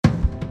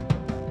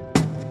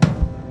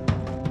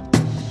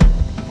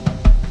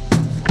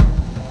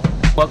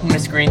Welcome to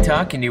Screen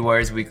Talk,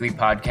 IndieWire's weekly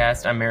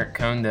podcast. I'm Eric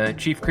Cohn, the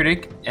chief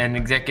critic and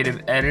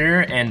executive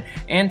editor, and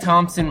Ann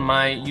Thompson,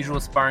 my usual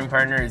sparring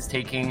partner, is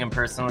taking a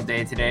personal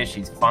day today.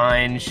 She's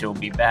fine. She'll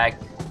be back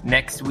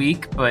next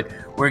week, but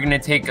we're going to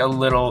take a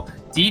little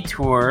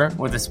detour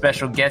with a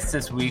special guest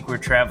this week. We're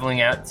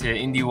traveling out to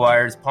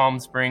IndieWire's Palm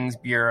Springs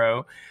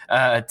bureau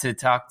to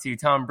talk to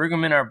Tom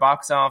Brueggemann, our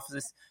box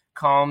office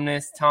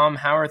columnist. Tom,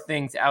 how are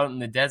things out in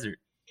the desert?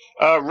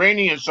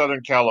 Rainy in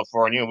Southern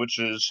California, which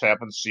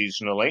happens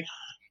seasonally.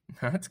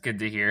 That's good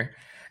to hear.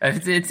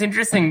 It's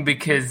interesting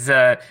because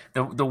the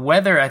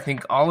weather, I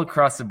think, all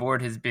across the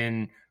board has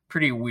been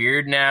pretty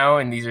weird now,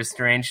 and these are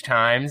strange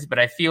times. But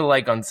I feel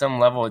like on some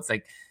level, it's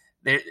like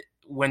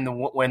when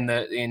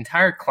the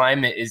entire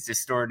climate is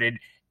distorted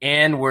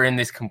and we're in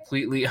this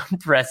completely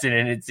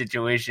unprecedented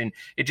situation,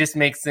 it just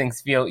makes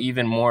things feel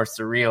even more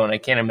surreal. And I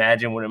can't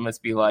imagine what it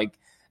must be like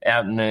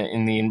out in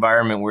the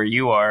environment where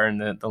you are,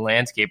 and the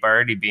landscape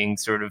already being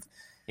sort of,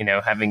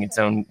 having its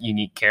own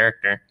unique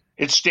character.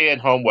 It's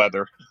stay-at-home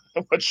weather,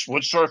 which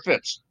sort of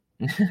fits.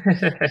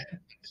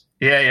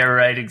 Yeah,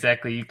 right,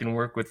 exactly. You can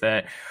work with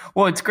that.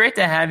 Well, it's great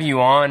to have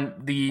you on.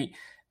 The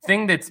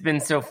thing that's been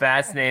so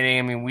fascinating,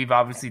 I mean, we've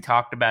obviously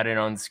talked about it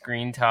on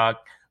Screen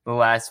Talk the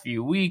last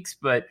few weeks,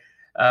 but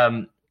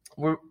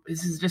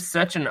this is just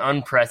such an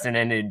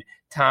unprecedented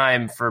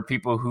time for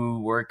people who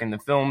work in the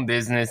film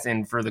business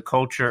and for the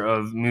culture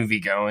of movie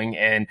going.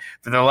 And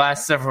for the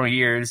last several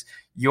years,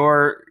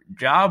 your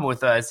job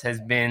with us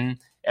has been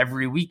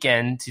every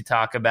weekend to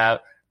talk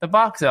about the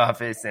box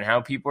office and how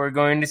people are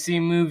going to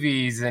see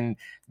movies and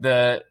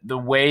the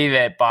way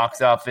that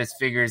box office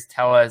figures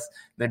tell us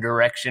the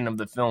direction of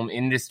the film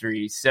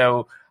industry.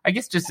 So I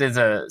guess just as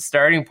a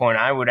starting point,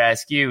 I would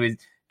ask you is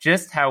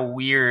just how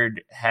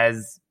weird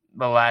has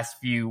the last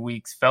few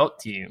weeks felt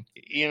to you?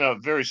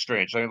 Very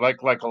strange. I mean,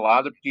 like a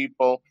lot of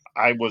people,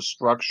 I was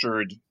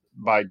structured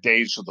by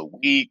days of the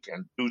week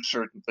and do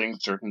certain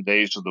things certain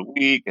days of the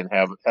week and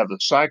have the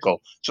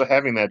cycle. So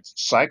having that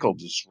cycle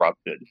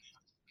disrupted,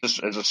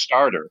 just as a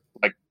starter,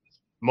 like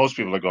most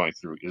people are going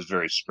through, is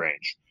very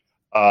strange.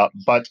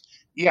 But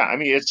yeah, I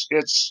mean,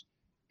 it's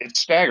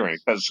staggering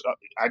because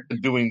I've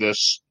been doing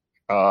this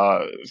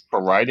for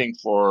writing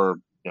for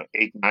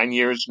 8-9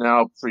 years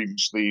now,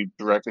 previously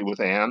directly with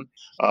Ann,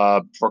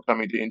 before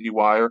coming to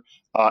IndieWire.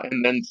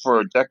 And then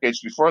for decades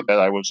before that,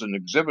 I was an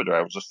exhibitor.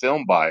 I was a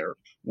film buyer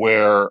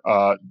where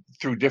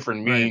through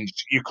different means,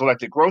 you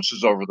collected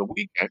grosses over the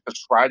weekend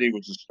because Friday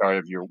was the start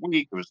of your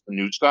week. It was the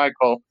new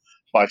cycle.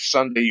 By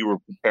Sunday, you were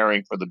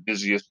preparing for the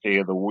busiest day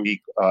of the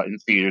week in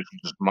theaters,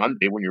 which is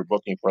Monday when you're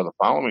booking for the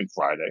following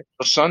Friday.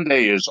 So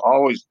Sunday has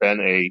always been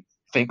a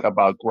think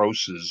about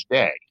grosses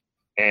day.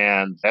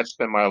 And that's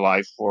been my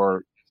life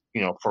for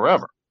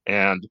forever.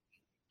 And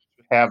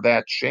to have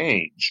that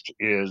changed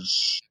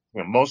is,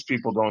 most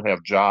people don't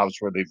have jobs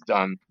where they've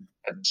had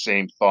the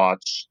same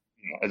thoughts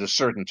at a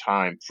certain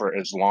time for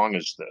as long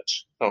as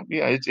this. So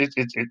yeah,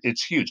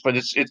 it's huge, but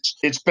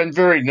it's been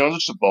very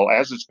noticeable,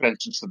 as it's been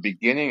since the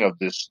beginning of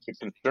this, the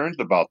concerns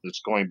about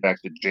this going back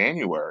to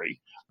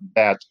January,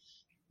 that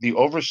the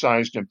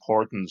oversized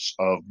importance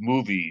of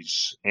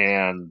movies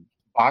and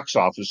box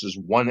office is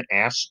one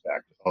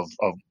aspect of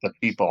that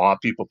a lot of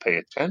people pay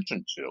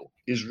attention to,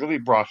 is really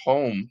brought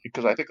home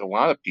because I think a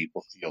lot of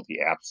people feel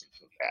the absence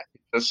of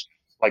that. Just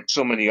like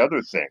so many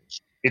other things,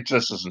 it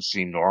just doesn't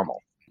seem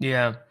normal.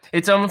 Yeah,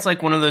 it's almost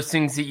like one of those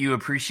things that you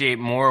appreciate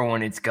more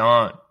when it's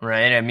gone,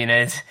 right? I mean,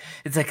 it's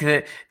like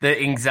the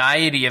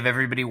anxiety of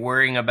everybody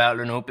worrying about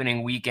an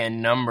opening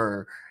weekend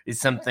number is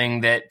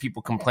something that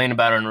people complain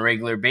about on a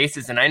regular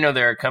basis. And I know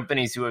there are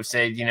companies who have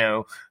said,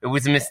 it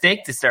was a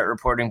mistake to start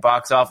reporting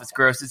box office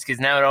grosses because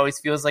now it always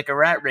feels like a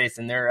rat race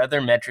and there are other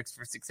metrics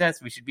for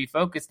success we should be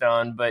focused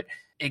on. But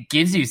it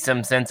gives you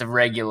some sense of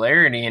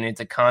regularity, and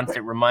it's a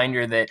constant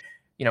reminder that,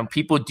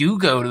 people do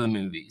go to the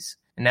movies.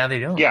 And now they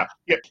don't. Yeah.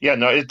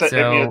 No,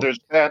 there's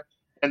that,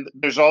 and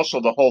there's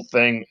also the whole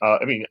thing.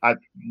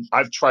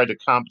 I've tried to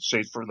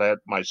compensate for that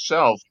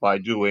myself by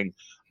doing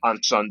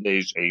on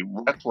Sundays a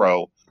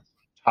retro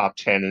top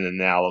 10 and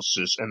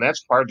analysis, and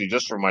that's partly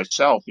just for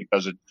myself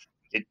because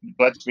it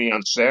lets me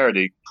on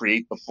Saturday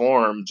create the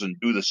forms and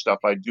do the stuff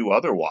I do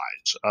otherwise.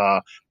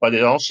 But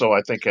it also,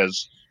 I think,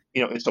 has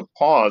it's a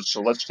pause,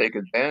 so let's take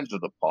advantage of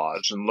the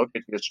pause and look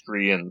at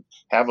history and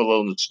have a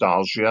little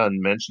nostalgia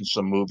and mention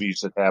some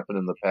movies that happened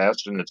in the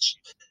past. And it's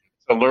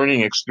a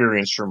learning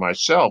experience for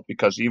myself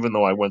because even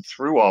though I went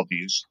through all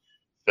these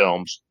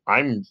films,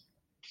 I'm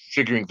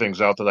figuring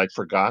things out that I'd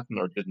forgotten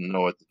or didn't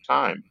know at the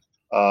time.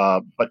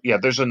 But yeah,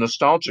 there's a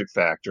nostalgic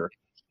factor,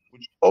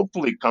 which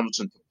hopefully comes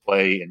into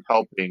play in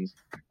helping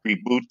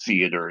reboot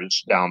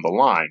theaters down the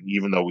line,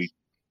 even though we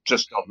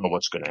just don't know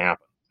what's going to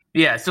happen.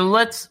 Yeah, so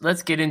let's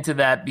get into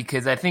that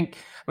because I've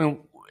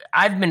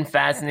been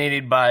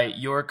fascinated by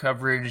your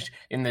coverage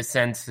in the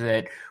sense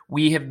that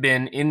we have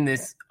been in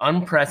this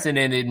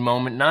unprecedented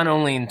moment, not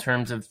only in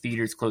terms of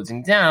theaters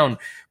closing down,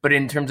 but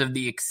in terms of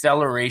the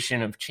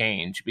acceleration of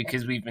change,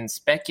 because we've been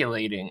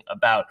speculating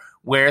about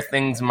where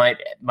things might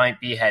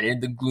be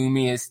headed. The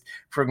gloomiest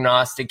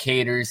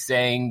prognosticators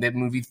saying that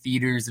movie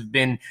theaters have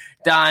been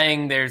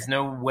dying. There's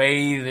no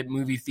way that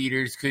movie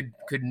theaters could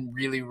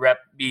really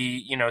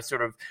be,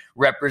 sort of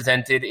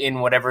represented in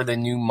whatever the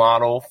new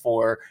model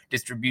for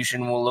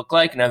distribution will look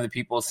like. And other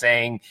people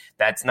saying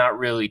that's not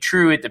really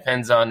true. It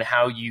depends on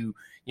how you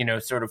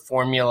sort of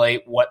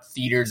formulate what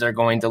theaters are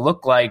going to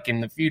look like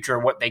in the future,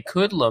 what they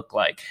could look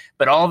like.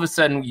 But all of a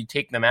sudden you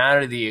take them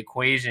out of the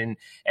equation,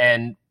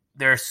 and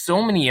there are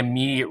so many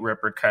immediate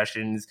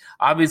repercussions.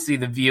 Obviously,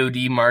 the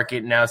VOD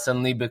market now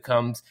suddenly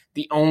becomes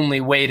the only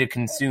way to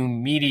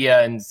consume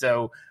media. And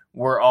so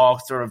we're all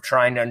sort of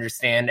trying to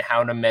understand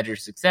how to measure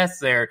success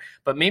there.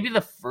 But maybe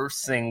the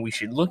first thing we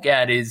should look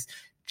at is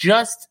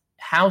just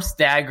how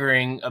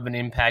staggering of an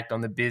impact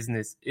on the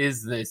business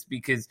is this?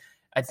 Because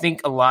I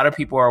think a lot of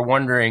people are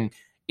wondering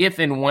if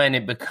and when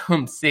it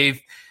becomes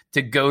safe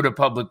to go to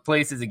public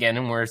places again,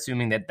 and we're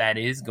assuming that that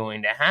is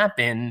going to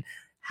happen.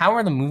 How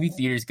are the movie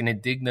theaters going to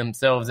dig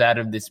themselves out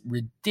of this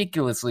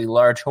ridiculously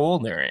large hole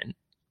they're in?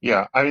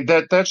 Yeah, I mean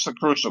that's the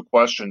crucial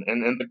question,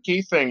 and the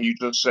key thing you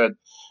just said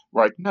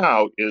right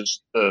now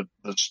is the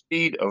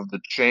speed of the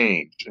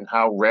change and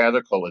how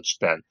radical it's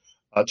been.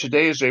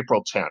 Today is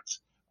April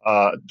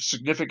 10th,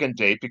 significant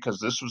date because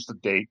this was the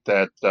date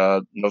that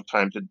No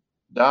Time to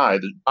Die,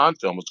 the Bond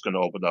film, was going to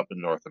open up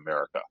in North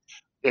America,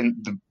 and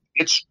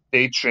its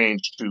date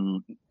change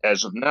to,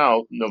 as of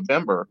now,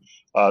 November,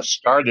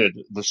 started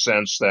the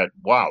sense that,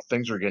 wow,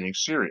 things are getting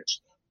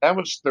serious. That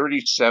was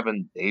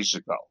 37 days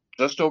ago,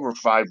 just over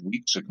 5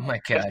 weeks ago. Oh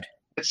my God.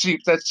 That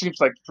seems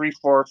like 3,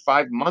 4,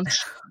 5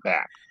 months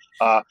back.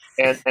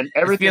 And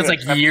everything feels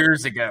like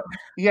years ago.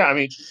 Yeah, I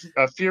mean,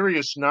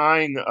 Furious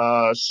 9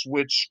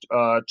 switched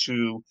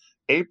to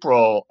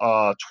April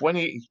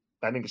 20,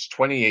 I think it's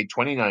 28,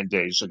 29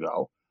 days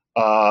ago.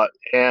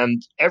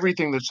 And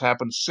everything that's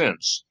happened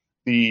since,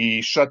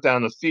 the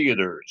shutdown of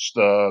theaters,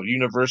 the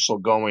Universal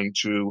going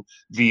to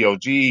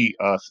VOD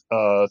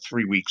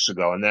 3 weeks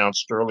ago,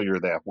 announced earlier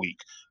that week.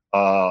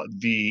 All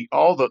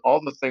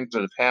the things that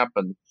have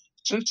happened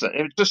since then.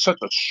 It's just such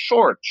a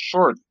short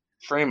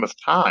frame of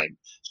time.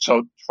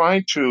 So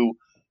trying to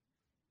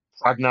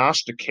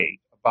prognosticate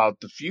about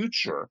the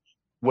future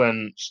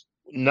when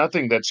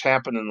nothing that's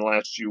happened in the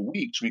last few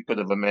weeks we could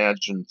have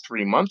imagined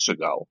 3 months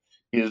ago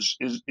is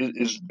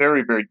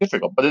very, very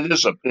difficult. But it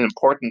is an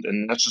important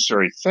and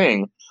necessary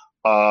thing,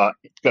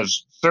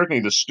 because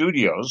certainly the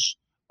studios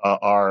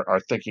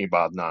are thinking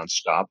about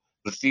nonstop.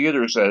 The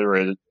theaters that are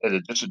at a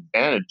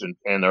disadvantage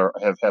and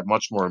have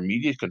much more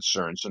immediate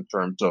concerns in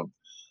terms of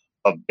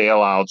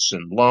bailouts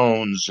and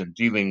loans and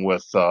dealing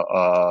with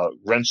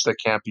rents that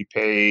can't be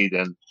paid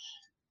and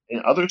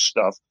other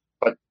stuff.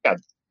 But yeah,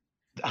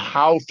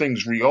 how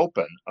things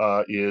reopen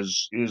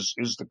is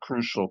the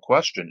crucial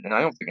question, and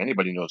I don't think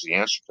anybody knows the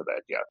answer to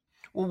that yet.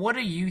 Well, what are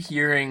you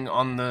hearing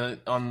on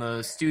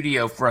the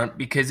studio front?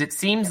 Because it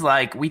seems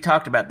like we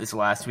talked about this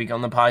last week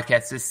on the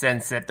podcast, this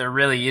sense that there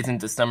really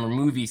isn't a summer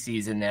movie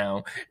season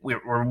now.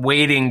 We're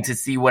waiting to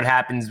see what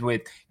happens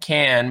with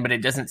Cannes, but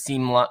it doesn't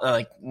seem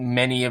like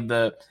many of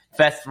the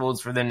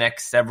festivals for the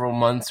next several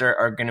months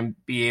are going to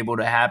be able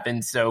to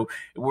happen. So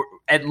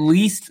at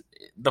least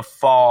the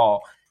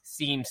fall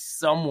seems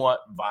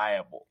somewhat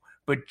viable.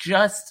 But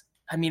just,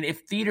 I mean,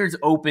 if theaters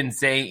open,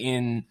 say,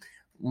 in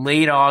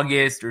late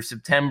August or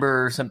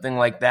September or something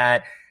like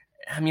that,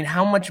 I mean,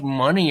 how much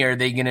money are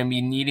they going to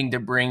be needing to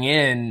bring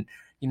in,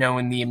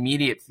 in the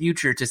immediate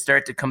future to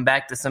start to come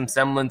back to some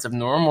semblance of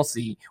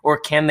normalcy? Or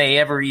can they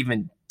ever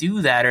even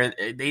do that? Or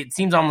it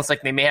seems almost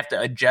like they may have to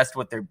adjust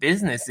what their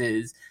business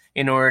is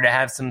in order to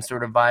have some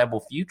sort of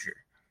viable future.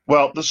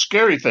 Well, the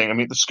scariest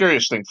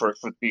thing for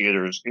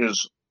theaters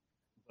is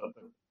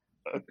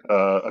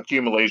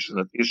accumulation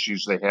of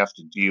issues they have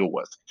to deal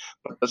with.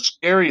 But the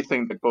scary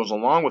thing that goes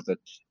along with it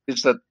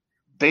is that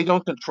they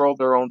don't control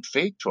their own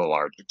fate to a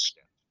large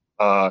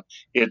extent.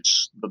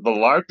 It's the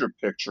larger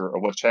picture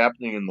of what's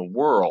happening in the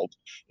world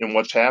and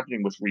what's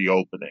happening with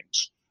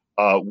reopenings,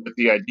 with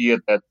the idea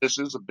that this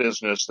is a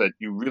business that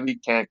you really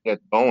can't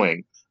get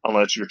going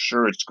unless you're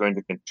sure it's going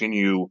to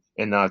continue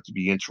and not to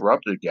be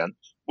interrupted again,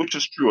 which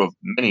is true of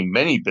many,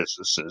 many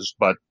businesses.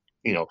 But,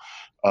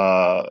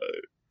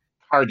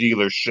 car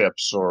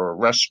dealerships or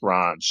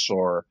restaurants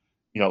or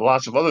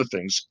lots of other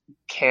things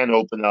can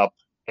open up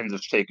and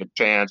just take a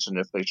chance, and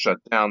if they shut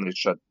down, they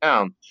shut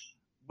down.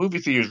 Movie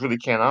theaters really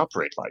can't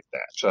operate like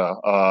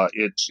that.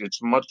 It's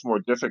much more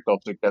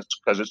difficult to get,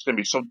 because it's going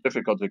to be so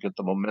difficult to get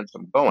the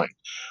momentum going.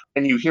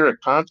 And you hear a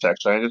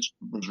context. I just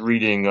was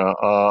reading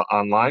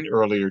online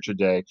earlier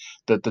today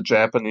that the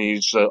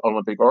Japanese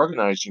Olympic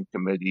Organizing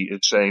Committee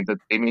is saying that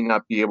they may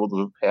not be able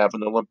to have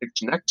an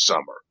Olympics next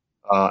summer,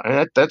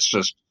 and that's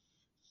just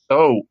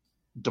so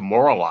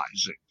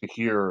demoralizing to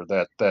hear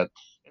that.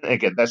 And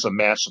again, that's a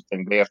massive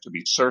thing. They have to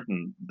be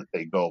certain that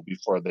they go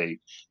before they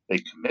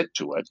commit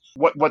to it.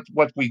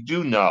 What we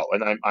do know,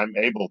 and I'm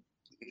able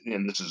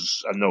and this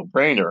is a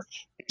no-brainer,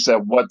 is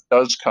that what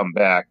does come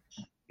back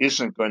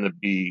isn't going to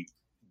be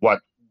what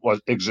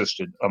was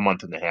existed a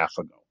month and a half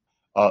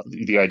ago.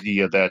 The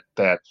idea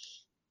that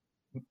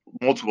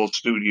multiple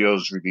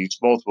studios release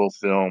multiple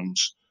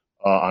films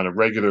on a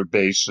regular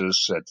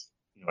basis at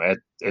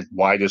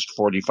widest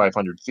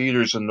 4,500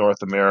 theaters in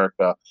North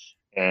America,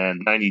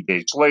 and 90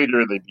 days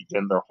later they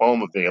begin their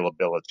home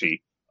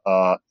availability.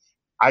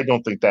 I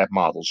don't think that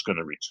model is going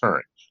to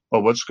return.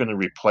 But what's going to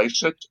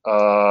replace it?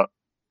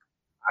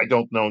 I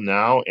don't know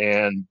now,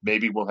 and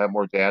maybe we'll have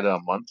more data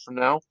a month from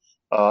now.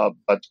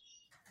 But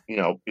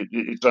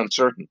it's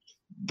uncertain.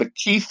 The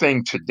key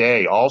thing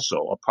today, also,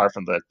 apart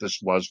from that, this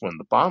was when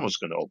the bomb was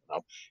going to open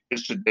up,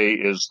 is today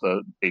is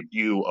the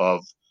debut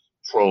of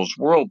Trolls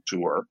World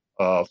Tour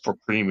for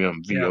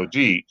premium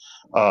VOD,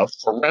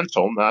 for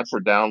rental, not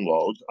for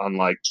download,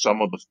 unlike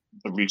some of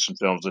the recent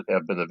films that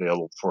have been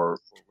available for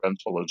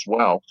rental as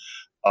well.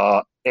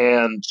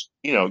 And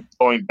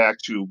going back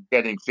to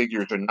getting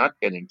figures or not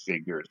getting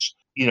figures,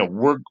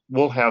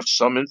 we'll have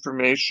some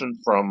information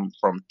from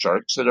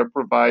charts that are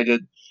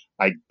provided.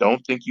 I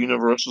don't think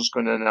Universal is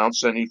going to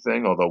announce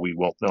anything, although we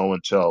won't know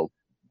until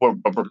what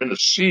we're going to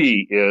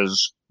see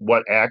is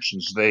what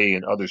actions they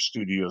and other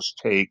studios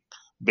take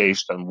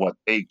based on what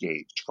they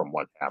gauge from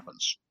what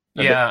happens.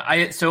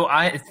 It's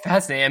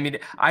fascinating. I mean,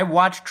 I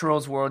watched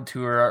Trolls World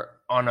Tour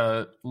on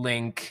a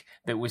link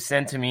that was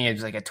sent to me. It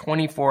was like a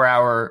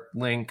 24-hour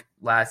link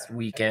last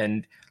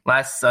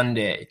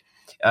Sunday,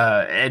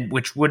 and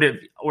which would have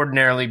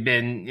ordinarily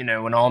been,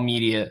 an all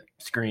media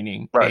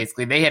screening. Right.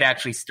 Basically, they had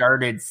actually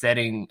started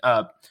setting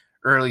up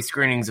early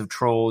screenings of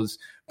Trolls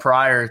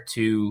prior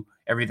to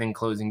everything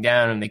closing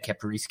down, and they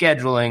kept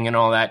rescheduling and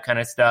all that kind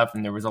of stuff.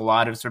 And there was a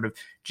lot of sort of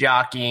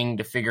jockeying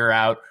to figure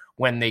out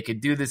when they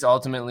could do this.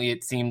 Ultimately,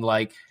 it seemed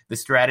like the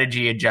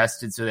strategy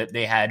adjusted so that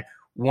they had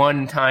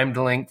one timed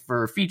link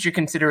for feature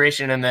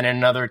consideration and then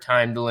another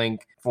timed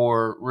link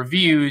for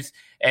reviews.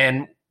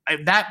 And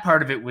that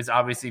part of it was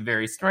obviously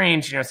very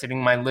strange, sitting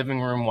in my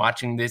living room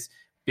watching this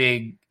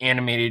big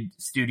animated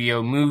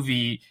studio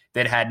movie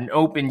that hadn't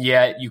opened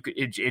yet.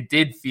 It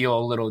did feel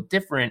a little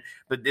different.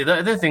 But the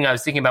other thing I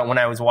was thinking about when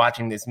I was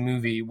watching this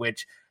movie,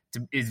 which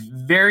is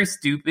very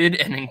stupid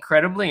and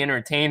incredibly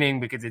entertaining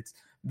because it's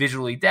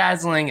visually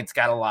dazzling. It's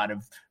got a lot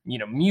of,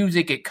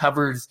 music. It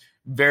covers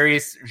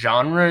various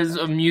genres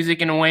of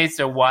music in a way.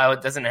 So while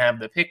it doesn't have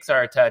the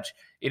Pixar touch,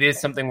 it is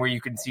something where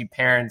you can see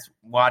parents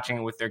watching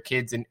it with their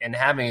kids and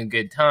having a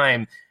good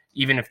time,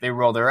 even if they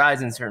roll their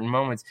eyes in certain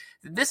moments.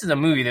 This is a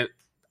movie that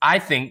I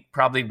think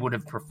probably would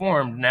have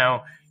performed.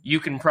 Now,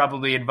 you can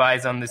probably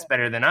advise on this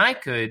better than I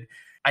could.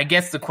 I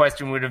guess the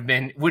question would have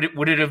been, would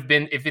it have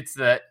been, if it's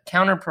the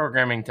counter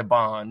programming to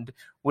Bond,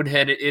 would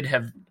it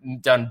have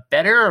done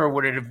better, or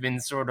would it have been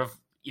sort of,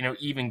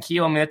 even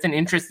keel? I mean, that's an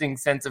interesting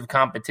sense of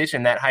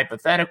competition, that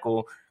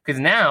hypothetical, because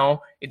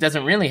now it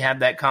doesn't really have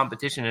that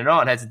competition at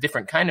all. It has a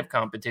different kind of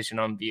competition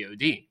on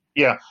VOD.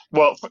 Yeah,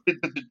 well,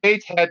 the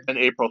date had been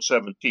April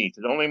 17th.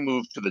 It only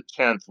moved to the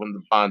 10th when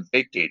the Bond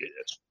vacated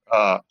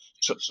it.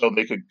 So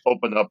they could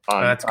open up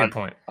on that's a good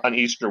point. On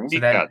Easter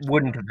weekend. So that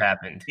wouldn't have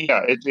happened.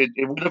 Yeah,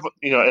 it would have,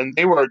 and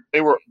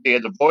they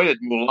had avoided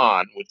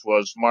Mulan, which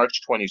was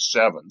March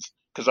 27th,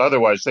 because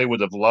otherwise they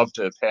would have loved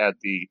to have had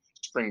the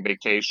spring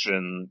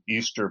vacation,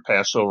 Easter,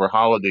 Passover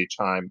holiday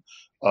time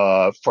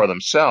for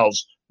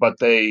themselves. But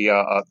they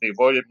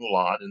avoided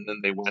Mulan, and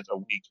then they went a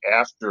week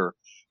after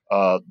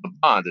the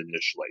Bond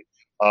initially.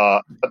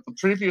 But the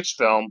previous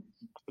film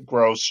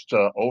grossed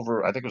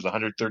over, I think it was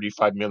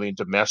 135 million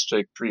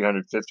domestic,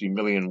 350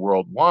 million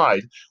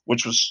worldwide,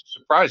 which was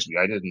surprised me.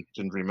 I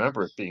didn't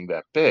remember it being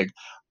that big.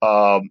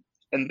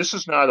 And this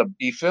is not a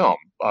B film.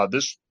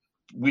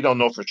 We don't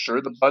know for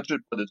sure the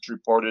budget, but it's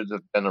reported to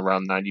have been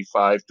around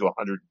 95 to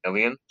 100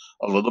 million,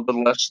 a little bit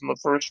less than the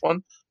first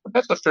one. But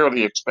that's a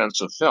fairly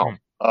expensive film.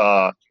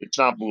 It's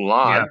not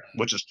Mulan,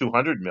 which is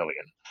 200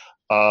 million.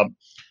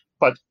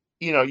 But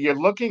you're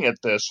looking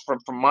at this from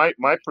my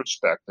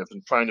perspective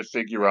and trying to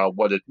figure out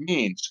what it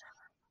means.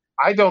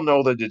 I don't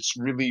know that it's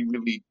really,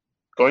 really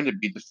going to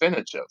be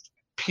definitive.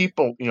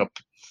 People,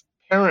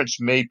 parents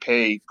may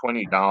pay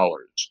 $20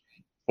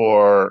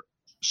 for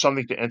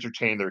something to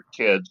entertain their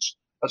kids,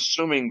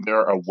 assuming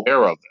they're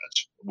aware of it,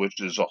 which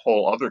is a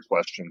whole other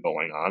question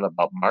going on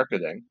about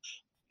marketing.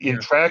 In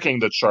tracking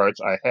the charts,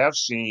 I have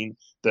seen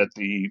that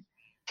the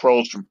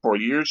Trolls from 4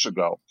 years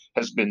ago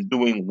has been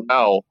doing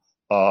well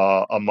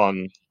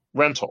among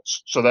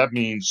rentals. So that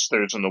means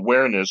there's an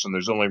awareness, and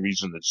there's only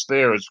reason it's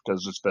there is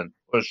because it's been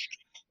pushed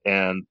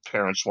and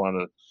parents want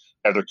to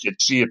have their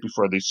kids see it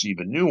before they see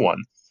the new one.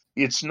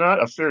 It's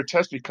not a fair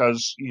test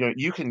because,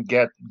 you can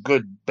get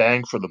good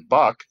bang for the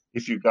buck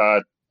if you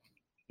got,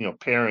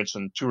 parents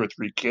and 2 or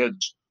 3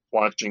 kids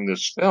watching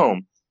this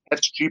film.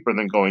 That's cheaper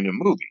than going to a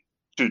movie,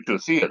 to a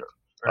theater.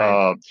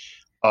 Right.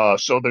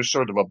 So there's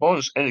sort of a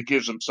bonus, and it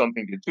gives them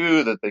something to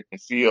do that they can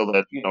feel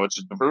that, it's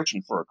a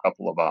diversion for a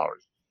couple of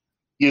hours.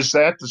 Is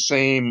that the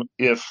same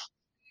if,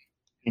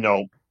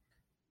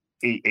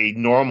 a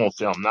normal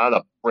film, not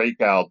a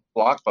breakout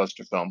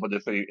blockbuster film, but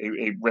if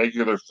a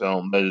regular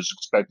film that is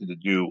expected to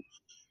do,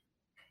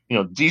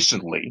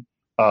 decently,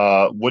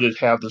 would it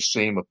have the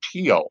same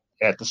appeal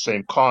at the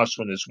same cost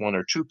when there's one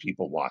or two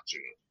people watching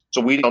it?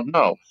 So we don't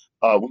know.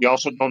 We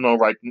also don't know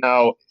right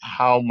now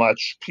how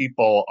much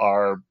people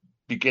are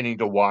beginning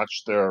to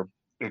watch their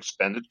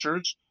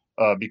expenditures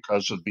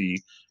because of the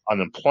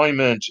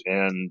unemployment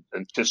and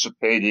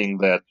anticipating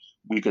that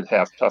we could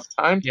have tough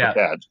times Yeah.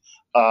 ahead.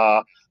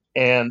 Uh,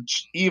 and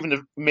even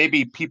if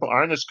maybe people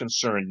aren't as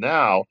concerned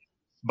now,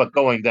 but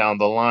going down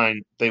the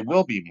line, they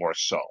will be more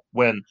so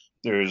when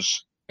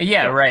there's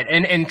Yeah, right.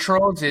 And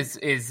Trolls is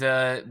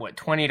what,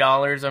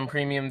 $20 on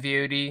premium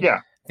VOD? yeah,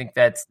 I think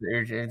that's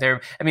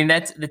there. I mean,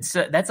 that's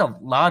a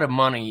lot of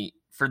money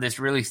for this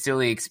really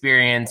silly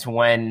experience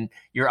when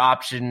your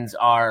options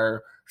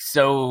are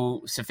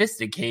so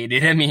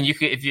sophisticated. I mean,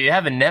 if you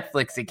have a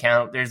Netflix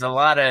account, there's a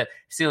lot of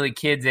silly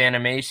kids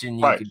animation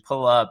you right. could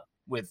pull up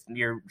with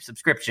your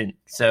subscription.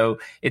 So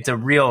it's a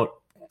real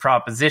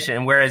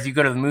proposition. Whereas you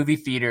go to the movie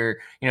theater,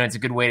 it's a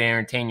good way to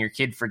entertain your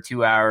kid for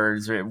 2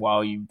 hours or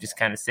while you just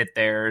kind of sit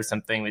there or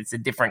something. It's a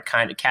different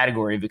kind of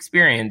category of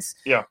experience.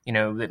 Yeah.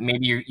 That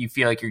maybe you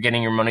feel like you're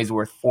getting your money's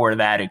worth for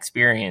that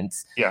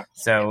experience. Yeah.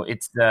 So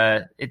it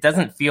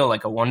doesn't feel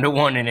like a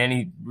one-to-one in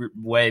any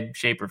way,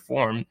 shape, or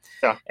form.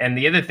 Yeah. And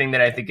the other thing that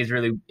I think is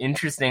really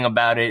interesting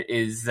about it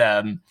is,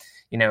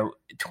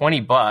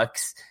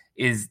 $20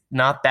 is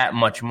not that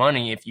much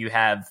money if you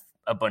have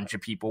a bunch of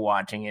people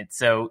watching it.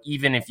 So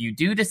even if you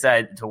do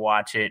decide to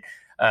watch it,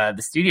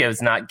 the studio is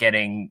not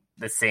getting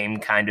the same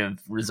kind of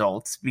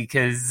results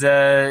because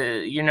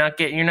you're not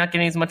getting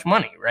as much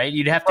money, right?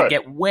 You'd have to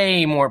get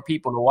way more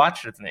people to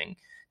watch the thing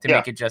to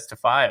make it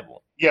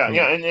justifiable. Yeah,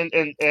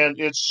 and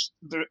it's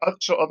there are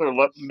also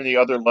many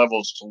other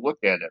levels to look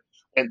at it,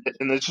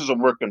 and this is a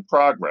work in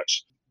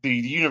progress. The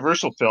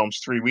Universal films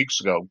 3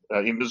 weeks ago,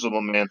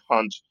 Invisible Man,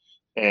 Hunt,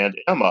 and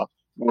Emma,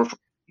 were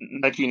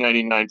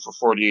 $19.99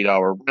 for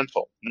 48-hour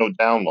rental, no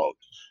download.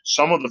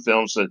 Some of the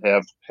films that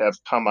have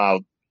come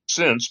out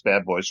since,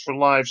 Bad Boys for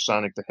Life,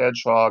 Sonic the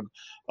Hedgehog,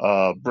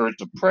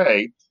 Birds of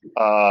Prey,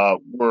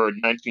 were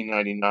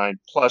 $19.99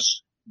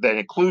 plus. That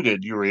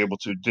included you were able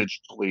to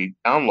digitally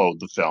download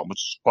the film, which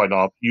is quite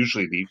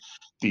usually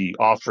the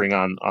offering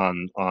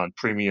on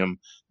premium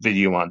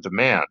video on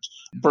demand.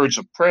 Birds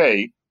of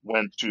Prey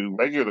went to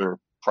regular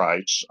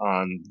price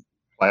on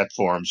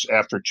platforms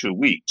after 2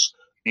 weeks.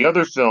 The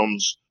other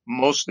films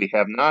mostly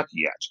have not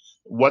yet.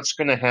 What's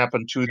going to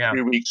happen 3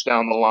 weeks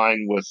down the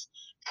line with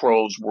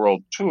Trolls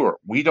World Tour?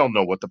 We don't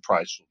know what the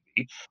price will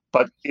be,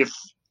 but if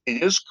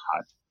it is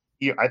cut,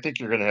 I think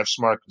you're going to have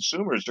smart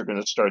consumers. They're going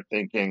to start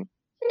thinking,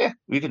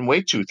 we can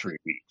wait 2-3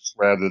 weeks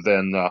rather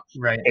than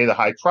pay the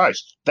high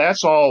price.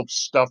 That's all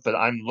stuff that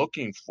I'm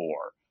looking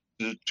for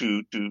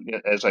to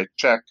as I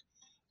check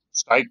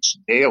sites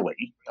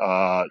daily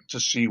to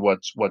see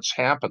what's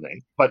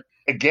happening. But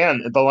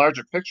again, the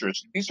larger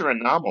pictures, these are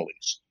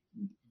anomalies.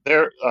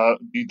 They're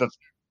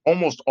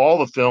almost all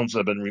the films that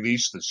have been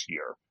released this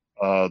year,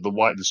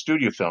 the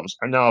studio films,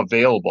 are now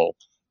available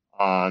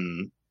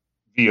on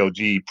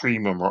VOD,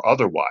 premium, or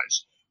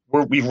otherwise.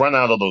 We've run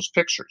out of those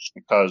pictures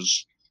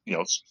because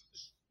studios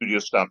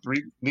stopped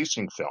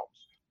releasing films.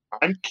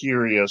 I'm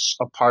curious,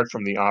 apart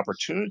from the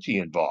opportunity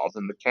involved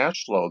and the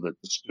cash flow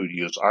that the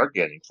studios are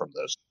getting from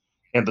this,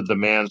 and the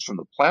demands from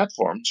the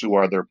platforms, who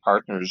are their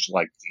partners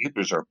like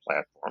theaters or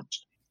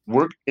platforms,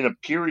 we're in a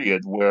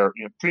period where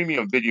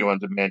premium video on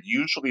demand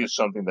usually is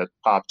something that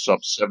pops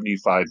up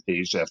 75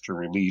 days after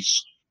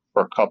release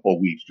for a couple of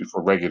weeks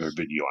before regular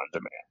video on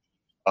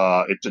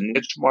demand. It's a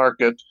niche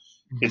market.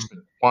 It's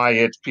been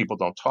quiet. People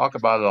don't talk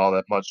about it all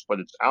that much, but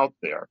it's out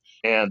there.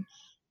 And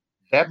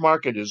that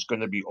market is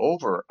going to be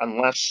over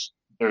unless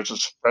there's a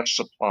fresh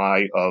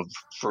supply of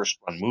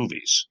first-run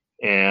movies.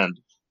 And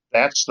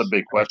that's the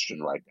big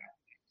question right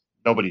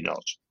now. Nobody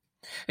knows.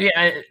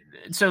 Yeah,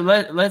 so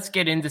let's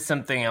get into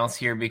something else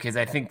here, because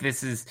I think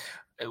this is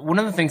one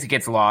of the things that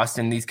gets lost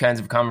in these kinds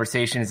of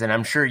conversations, and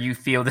I'm sure you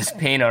feel this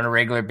pain on a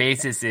regular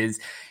basis, is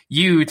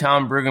you,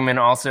 Tom Brueggemann,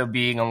 also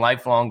being a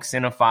lifelong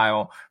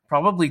cinephile,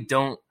 probably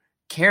don't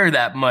care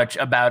that much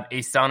about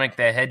a Sonic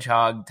the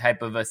Hedgehog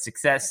type of a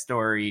success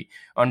story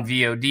on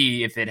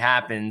VOD if it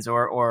happens,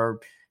 or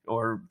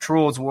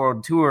Trolls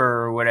World Tour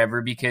or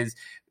whatever, because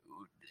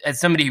as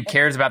somebody who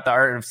cares about the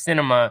art of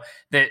cinema,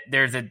 that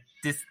there's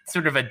this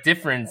sort of a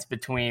difference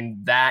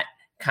between that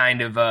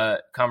kind of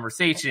a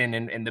conversation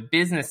and the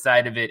business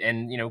side of it,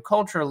 and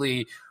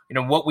culturally,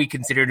 what we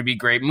consider to be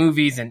great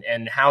movies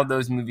and how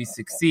those movies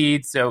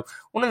succeed. So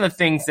one of the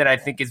things that I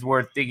think is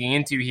worth digging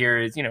into here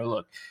is,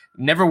 look,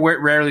 Never,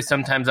 Rarely,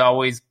 Sometimes,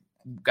 Always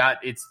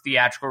got its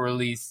theatrical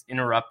release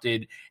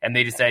interrupted, and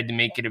they decided to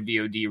make it a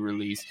VOD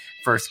release.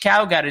 First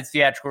Cow got its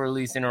theatrical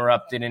release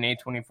interrupted, and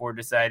A24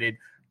 decided,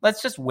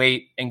 let's just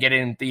wait and get it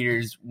in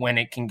theaters when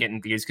it can get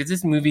in theaters, because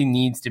this movie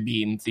needs to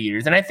be in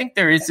theaters. And I think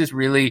there is this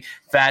really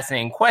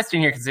fascinating question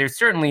here, because there's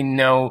certainly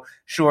no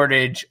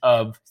shortage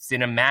of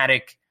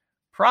cinematic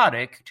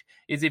product,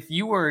 is if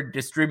you were a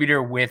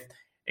distributor with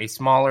a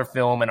smaller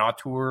film, an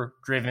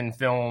auteur-driven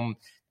film,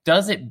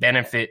 does it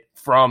benefit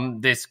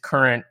from this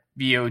current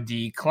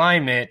VOD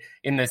climate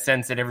in the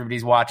sense that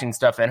everybody's watching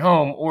stuff at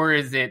home, or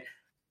is it,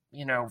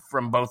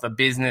 from both a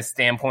business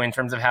standpoint in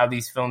terms of how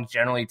these films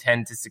generally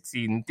tend to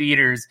succeed in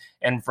theaters,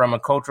 and from a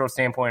cultural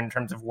standpoint in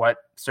terms of what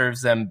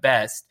serves them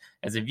best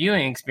as a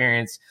viewing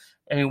experience?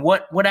 I mean,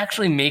 what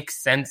actually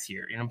makes sense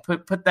here?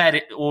 Put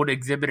that old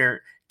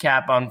exhibitor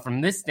cap on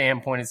from this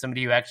standpoint as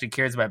somebody who actually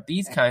cares about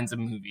these kinds of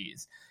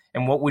movies.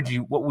 And what would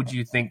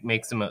you think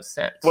makes the most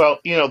sense? Well,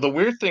 the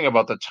weird thing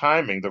about the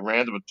timing, the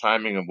random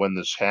timing of when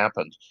this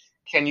happened,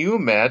 can you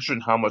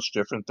imagine how much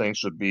different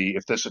things would be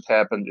if this had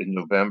happened in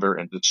November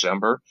and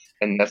December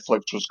and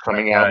Netflix was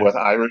coming out with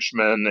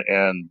Irishman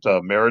and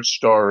Marriage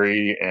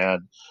Story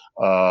and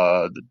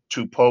the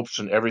Two Popes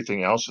and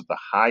everything else at the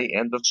high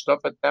end of stuff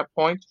at that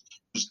point?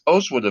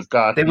 Those would have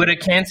got. They would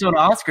have canceled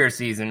Oscar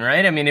season,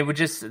 right? I mean,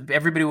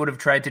 everybody would have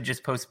tried to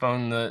just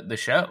postpone the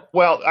show.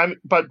 Well,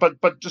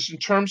 but just in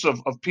terms of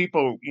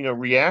people,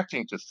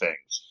 reacting to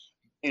things,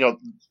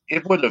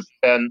 it would have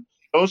been,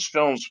 those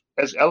films,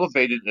 as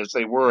elevated as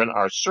they were in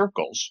our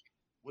circles,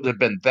 would have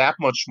been that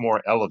much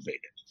more elevated.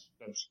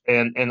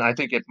 And I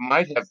think it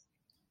might have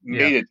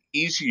made it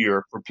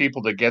easier for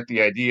people to get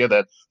the idea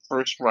that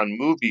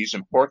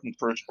important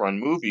first run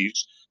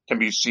movies, can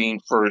be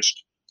seen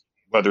first,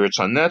 whether it's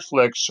on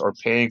Netflix or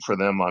paying for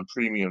them on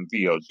premium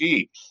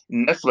VOD.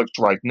 Netflix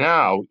right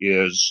now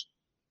is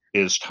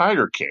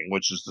Tiger King,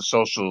 which is the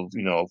social,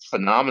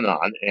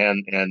 phenomenon,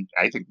 and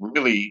I think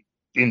really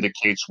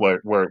indicates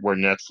where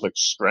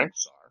Netflix's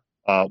strengths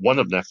are. One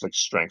of Netflix's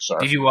strengths are.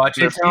 Did you watch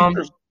it, Tom?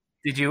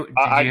 Did you?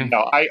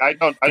 No, I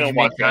don't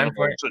watch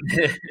animals.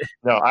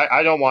 No,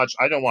 I don't watch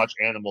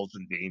animals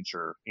in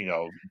danger,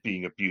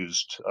 being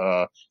abused,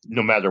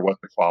 no matter what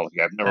the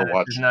quality. I've never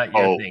watched. It's not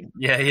your thing.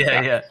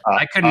 Yeah.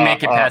 I couldn't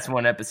make it past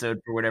one episode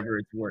for whatever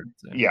it's worth.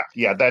 So.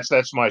 Yeah.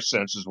 That's my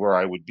sense is where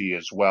I would be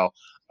as well.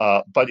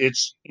 But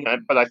it's,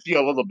 but I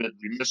feel a little bit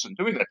remiss in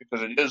doing that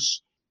because it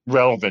is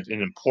relevant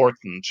and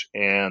important,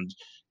 and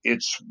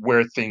it's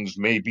where things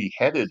may be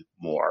headed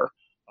more.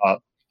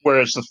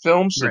 Whereas the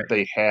films that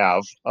they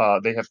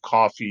have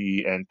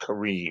Coffee and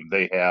Kareem.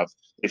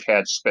 They've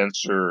had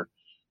Spencer,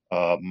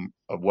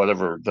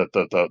 whatever the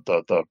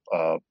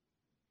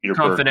Peter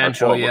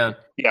Confidential, Berg,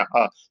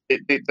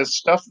 the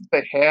stuff that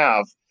they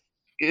have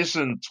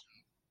isn't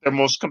their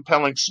most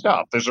compelling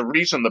stuff. There's a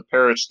reason the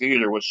Paris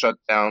Theater was shut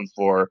down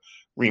for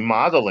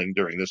remodeling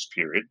during this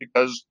period,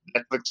 because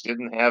Netflix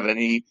didn't have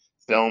any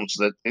films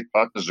that they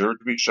thought deserved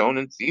to be shown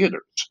in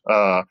theaters.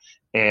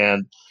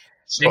 And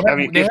so,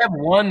 they have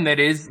one that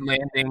is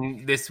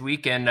landing this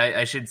weekend.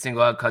 I should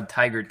single out, called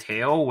Tiger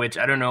Tail, which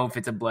I don't know if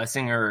it's a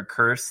blessing or a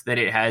curse that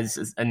it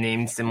has a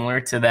name similar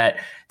to that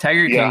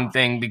Tiger King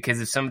thing. Because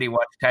if somebody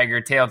watched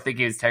Tiger Tail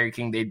thinking it was Tiger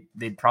King,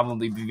 they'd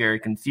probably be very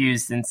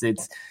confused, since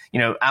it's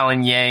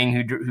Alan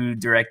Yang who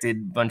directed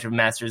a bunch of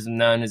Masters of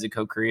None as a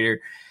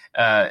co-creator.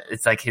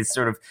 It's like his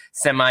sort of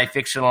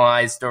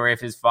semi-fictionalized story of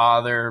his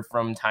father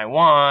from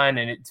Taiwan,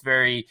 and it's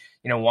very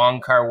Wong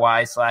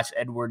Kar-wai /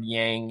 Edward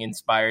Yang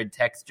inspired,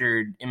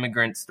 textured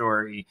immigrant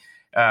story.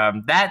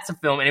 That's a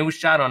film, and it was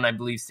shot on, I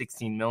believe,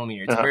 16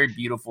 millimeter. It's a very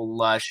beautiful,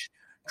 lush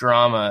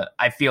drama.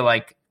 I feel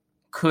like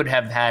could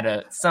have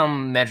had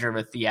some measure of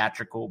a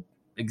theatrical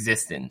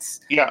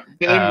existence. Yeah,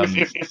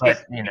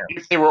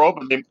 if they were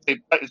open,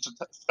 it's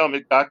a film.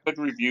 It got good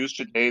reviews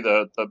today.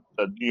 The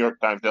New York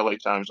Times, LA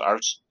Times are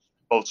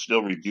both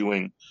still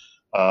reviewing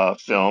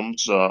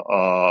films,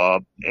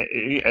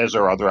 as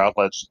are other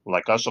outlets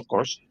like us, of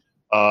course.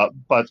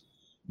 But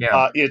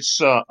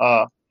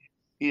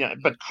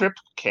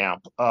Crypt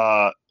Camp,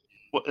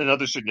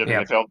 another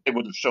significant film, they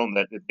would have shown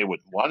that if they would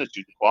have wanted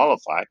to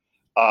qualify.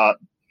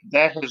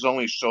 That has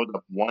only showed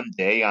up one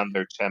day on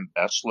their 10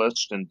 best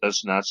list and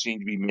does not seem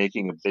to be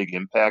making a big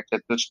impact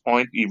at this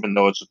point, even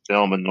though it's a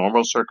film in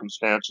normal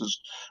circumstances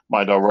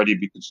might already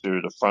be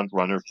considered a front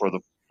runner for the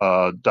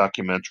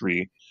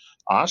documentary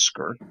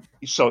Oscar.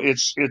 So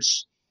it's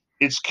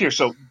clear.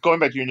 So going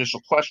back to your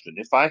initial question,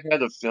 if I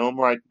had a film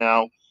right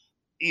now,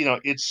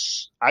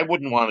 I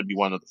wouldn't want to be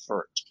one of the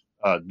first.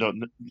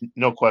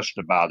 No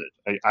question about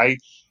it.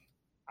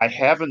 I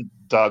haven't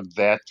dug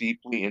that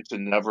deeply into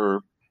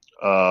Never,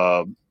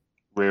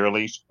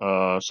 Rarely,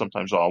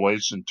 Sometimes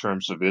Always in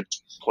terms of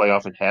its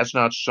playoff. It has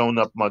not shown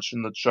up much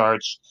in the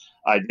charts.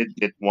 I did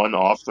get one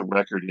off the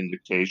record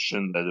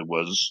indication that it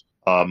was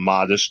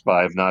modest, but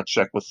I've not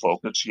checked with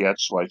Focus yet,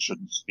 so I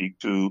shouldn't speak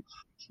to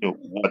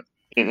what.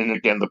 And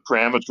again, the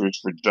parameters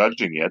for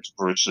judging it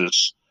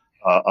versus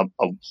a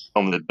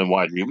film that's been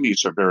wide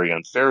release are very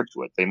unfair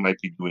to it. They might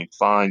be doing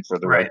fine for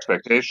their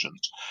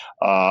expectations.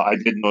 I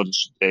did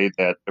notice today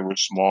that there were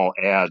small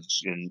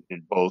ads in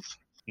both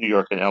New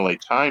York and LA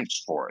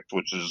Times for it,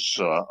 which is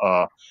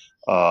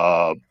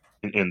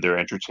in their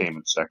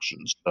entertainment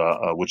sections,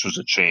 which was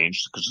a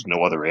change because there's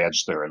no other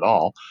ads there at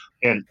all.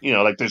 And,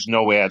 there's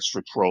no ads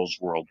for Trolls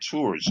World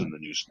Tours in the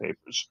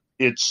newspapers.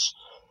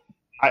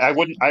 I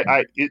wouldn't.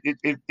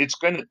 It's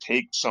going to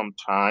take some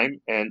time,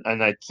 and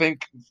I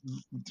think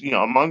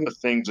among the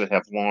things that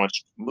have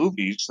launched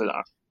movies that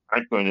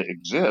aren't going to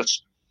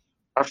exist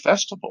are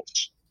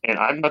festivals, and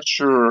I'm not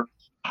sure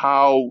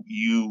how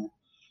you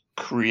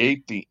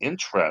create the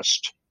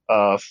interest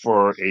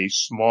for a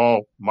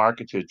small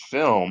marketed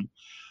film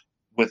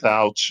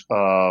without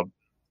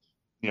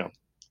you know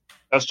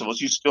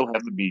festivals. You still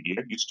have the media,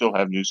 you still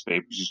have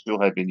newspapers, you still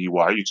have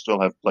IndieWire, you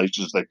still have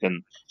places that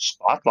can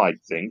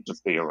spotlight things if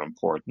they are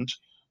important.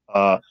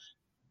 Uh,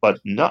 but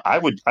no, I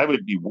would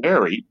be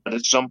wary, but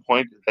at some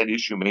point that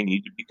issue may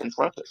need to be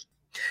confronted.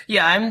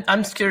 Yeah,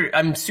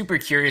 I'm super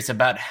curious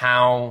about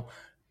how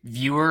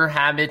viewer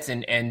habits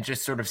and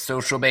just sort of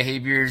social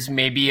behaviors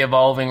may be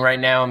evolving right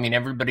now. I mean,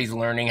 everybody's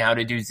learning how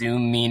to do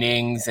Zoom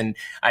meetings, and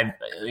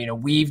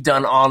we've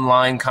done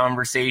online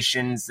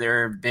conversations.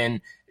 There have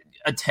been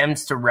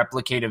attempts to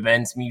replicate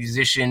events.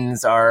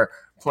 Musicians are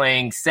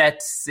playing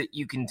sets that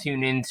you can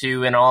tune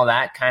into and all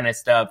that kind of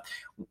stuff.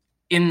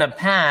 In the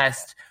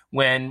past,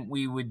 when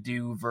we would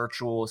do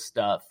virtual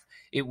stuff,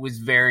 it was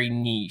very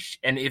niche.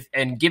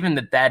 And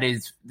given that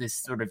is this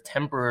sort of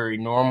temporary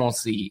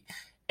normalcy,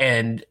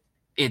 and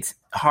it's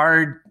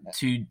hard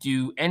to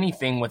do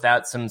anything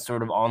without some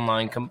sort of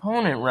online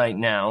component right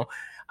now,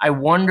 I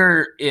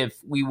wonder if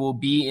we will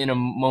be in a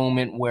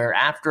moment where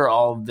after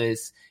all of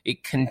this,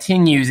 it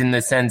continues in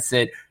the sense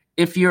that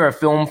if you're a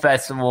film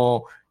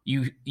festival,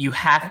 you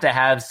have to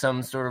have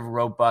some sort of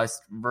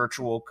robust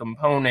virtual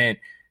component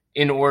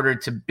in order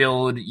to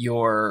build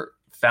your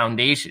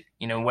foundation.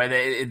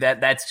 Whether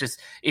that's just,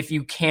 if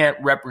you can't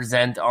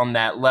represent on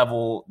that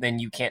level, then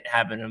you can't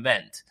have an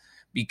event,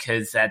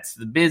 because that's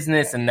the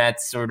business and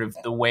that's sort of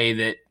the way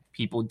that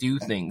people do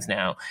things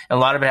now. And a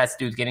lot of it has to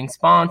do with getting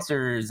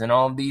sponsors and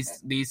all of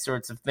these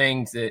sorts of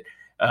things that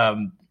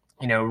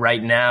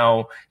right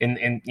now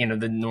in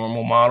the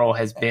normal model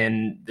has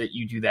been that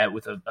you do that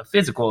with a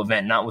physical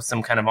event, not with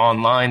some kind of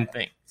online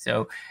thing.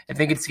 So I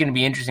think it's going to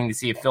be interesting to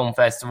see if film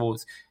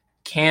festivals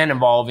can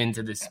evolve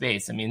into this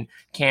space. I mean,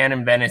 Cannes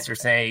and Venice are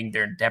saying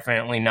they're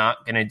definitely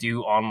not going to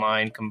do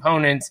online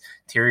components.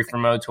 Thierry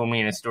Frémaux told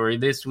me in a story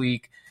this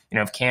week,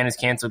 if Cannes is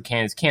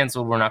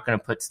canceled, we're not going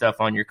to put stuff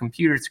on your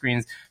computer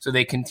screens. So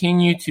they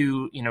continue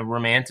to,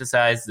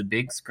 romanticize the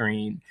big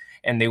screen,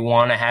 and they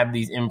want to have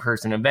these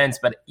in-person events.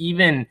 But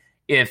even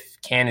if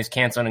Cannes is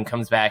canceled and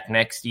comes back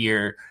next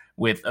year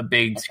with a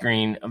big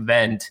screen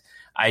event,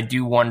 I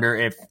do wonder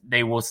if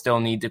they will still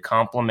need to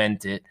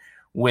complement it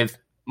with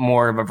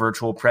more of a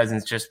virtual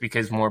presence, just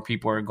because more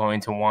people are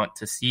going to want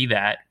to see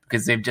that,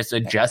 because they've just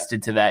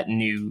adjusted to that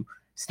new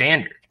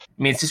standard.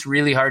 I mean, it's just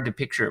really hard to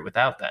picture it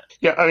without that.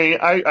 Yeah, I mean,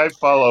 I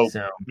follow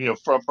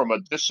from a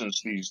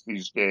distance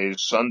these days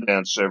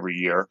Sundance every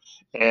year,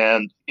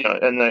 and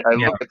and I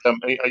look at them.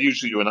 I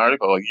usually do an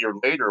article a year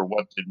later.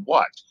 What did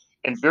what?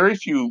 And very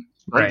few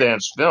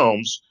Sundance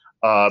films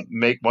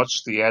make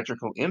much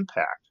theatrical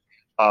impact.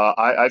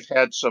 I've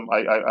had some.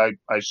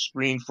 I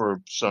screened for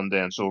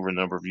Sundance over a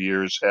number of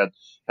years. Had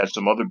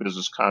some other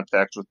business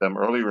contacts with them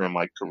earlier in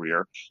my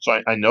career,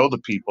 so I know the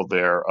people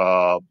there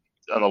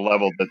on a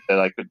level that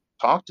I could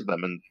talk to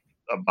them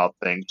about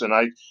things. And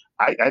I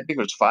think it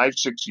was 5-6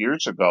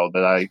 years ago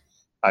that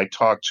I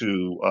talked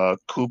to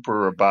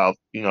Cooper about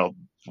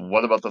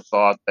what about the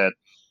thought that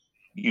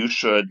you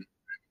should,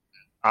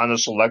 on a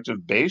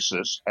selective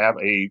basis, have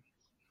a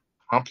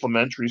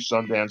complimentary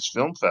Sundance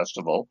Film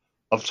Festival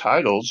of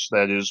titles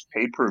that is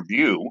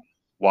pay-per-view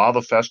while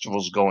the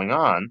festival's going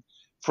on,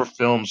 for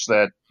films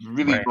that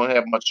really don't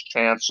have much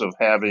chance of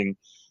having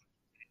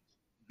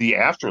the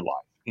afterlife,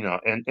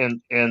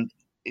 and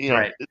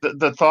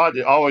the thought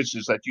always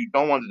is that you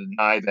don't want to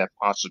deny that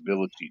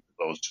possibility to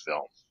those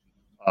films.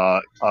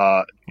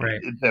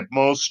 That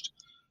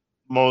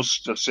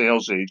most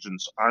sales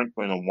agents aren't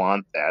going to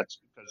want that,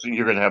 because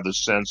you're going to have the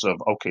sense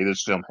of, okay,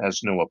 this film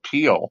has no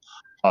appeal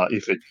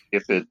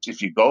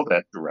if you go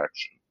that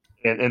direction,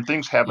 and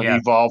things haven't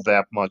evolved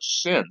that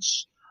much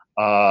since.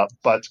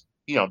 But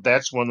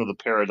that's one of the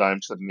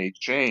paradigms that may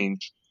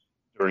change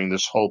during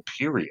this whole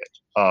period.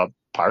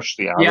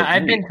 Partially out of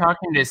I've been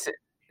talking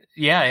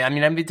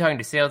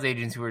to sales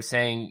agents who are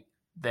saying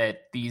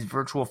that these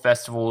virtual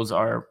festivals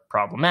are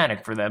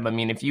problematic for them. I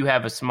mean, if you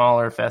have a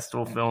smaller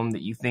festival film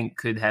that you think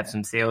could have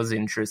some sales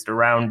interest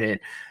around it,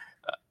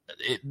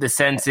 the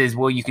sense is,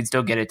 well, you can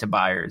still get it to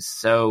buyers.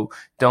 So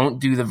don't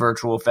do the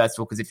virtual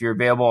festival, because if you're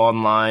available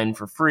online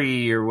for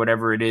free or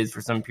whatever it is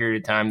for some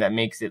period of time, that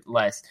makes it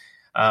less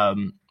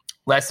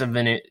of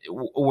an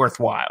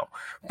worthwhile.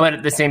 But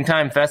at the same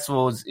time,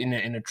 festivals in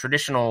a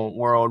traditional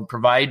world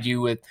provide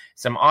you with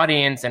some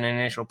audience and an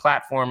initial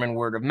platform and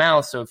word of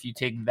mouth. So if you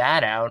take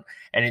that out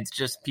and it's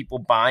just people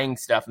buying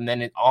stuff, and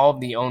then all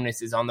the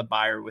onus is on the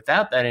buyer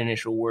without that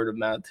initial word of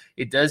mouth,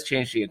 it does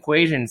change the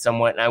equation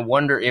somewhat. And I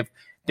wonder if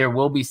there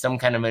will be some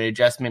kind of an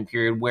adjustment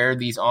period where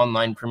these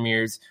online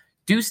premieres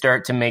do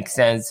start to make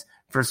sense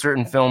for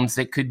certain films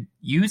that could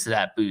use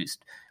that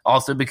boost.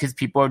 Also because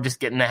people are just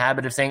getting the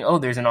habit of saying, oh,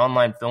 there's an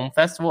online film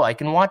festival, I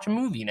can watch a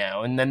movie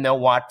now. And then they'll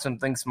watch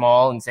something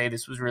small and say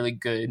this was really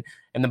good.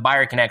 And the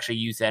buyer can actually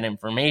use that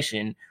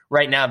information.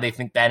 Right now, they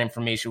think that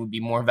information would be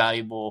more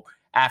valuable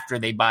after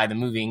they buy the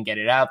movie and get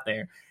it out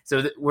there.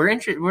 So we're in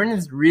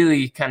this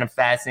really kind of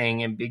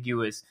fascinating,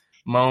 ambiguous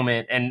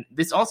moment. And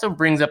this also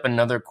brings up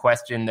another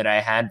question that I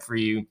had for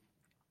you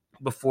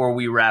before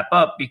we wrap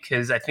up,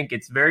 because I think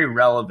it's very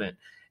relevant.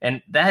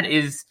 And that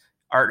is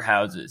art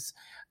houses.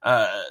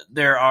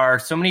 There are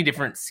so many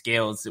different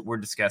scales that we're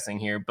discussing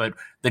here, but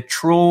the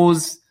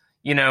Trolls,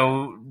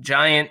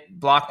 giant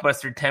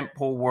blockbuster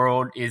tentpole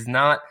world is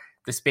not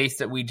the space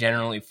that we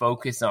generally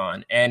focus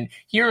on. And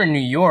here in New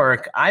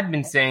York, I've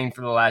been saying for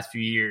the last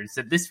few years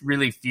that this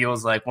really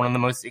feels like one of the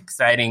most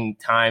exciting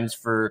times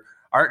for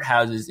art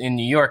houses in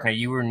New York. Now,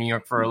 you were in New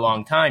York for a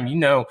long time.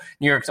 New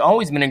York's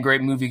always been a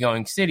great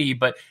movie-going city,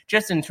 but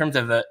just in terms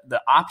of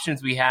the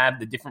options we have,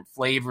 the different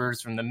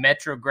flavors from the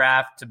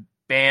Metrograph to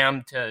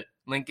BAM to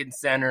Lincoln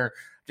Center,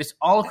 just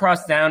all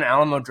across down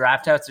Alamo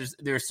Drafthouse,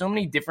 there are so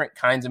many different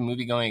kinds of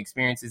movie-going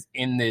experiences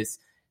in this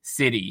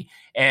city.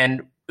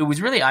 And it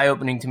was really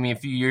eye-opening to me a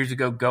few years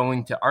ago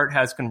going to Art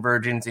House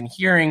Convergence and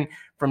hearing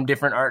from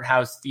different art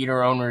house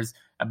theater owners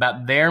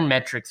about their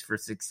metrics for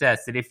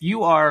success. That if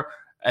you are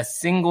a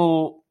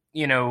single,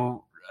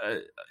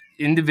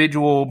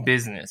 individual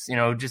business,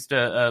 just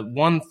a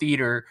one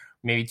theater,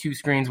 maybe two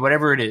screens,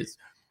 whatever it is,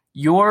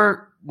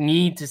 your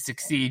need to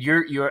succeed,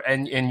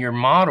 your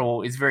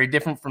model is very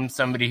different from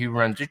somebody who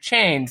runs a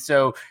chain.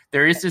 So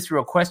there is this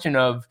real question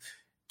of,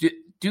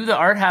 do the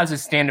art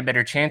houses stand a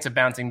better chance of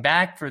bouncing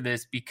back for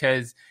this,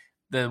 because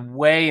the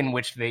way in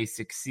which they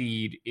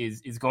succeed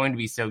is going to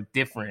be so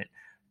different.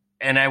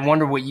 And I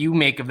wonder what you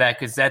make of that,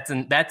 because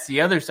that's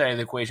the other side of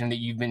the equation that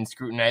you've been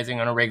scrutinizing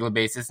on a regular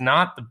basis,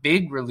 not the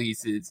big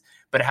releases,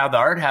 but how the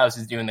art house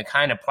is doing, the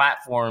kind of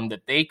platform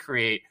that they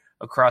create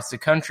across the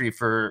country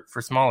for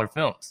smaller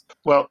films.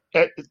 Well,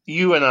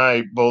 you and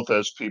I both,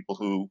 as people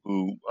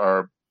who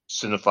are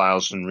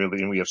cinephiles and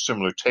we have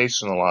similar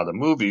tastes in a lot of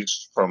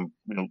movies, from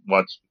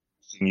what's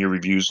in your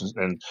reviews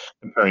and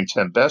comparing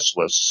 10 best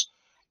lists.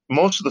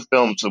 Most of the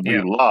films that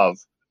we love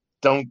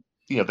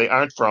they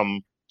aren't from,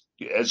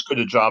 as good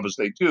a job as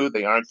they do,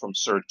 they aren't from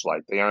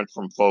Searchlight, they aren't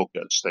from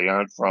Focus, they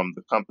aren't from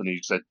the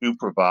companies that do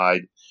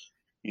provide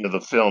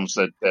the films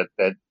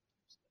that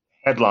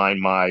headline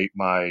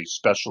my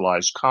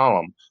specialized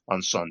column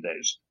on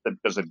Sundays,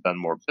 because they've done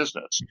more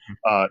business.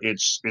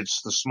 It's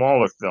the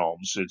smaller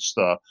films, it's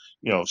the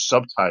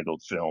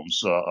subtitled films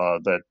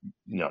that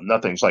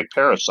nothing's like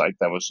Parasite,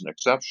 that was an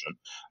exception,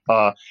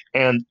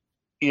 and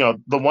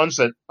the ones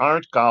that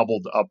aren't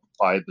gobbled up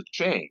by the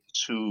chains,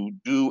 who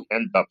do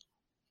end up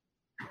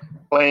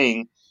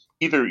playing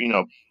either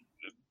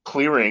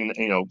clearing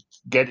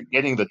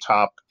getting the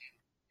top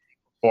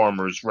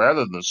performers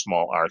rather than the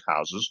small art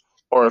houses,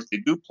 or if they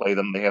do play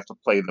them, they have to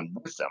play them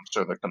with them,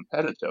 so they're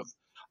competitive.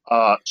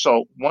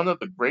 So one of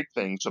the great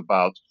things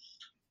about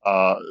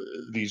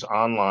these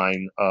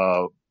online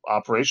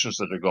operations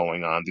that are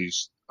going on,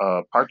 these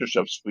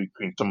partnerships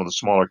between some of the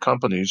smaller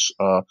companies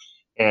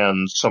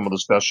and some of the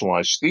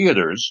specialized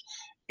theaters,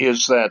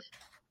 is that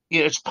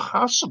it's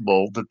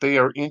possible that they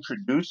are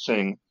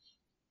introducing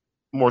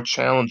more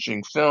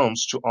challenging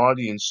films to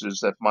audiences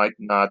that might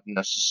not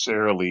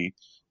necessarily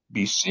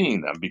be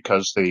seeing them,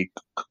 because they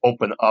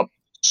open up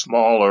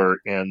smaller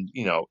and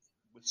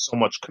with so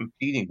much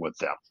competing with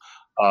them,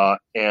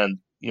 and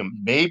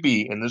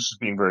maybe, and this is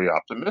being very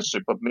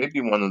optimistic, but maybe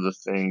one of the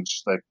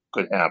things that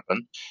could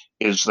happen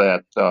is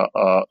that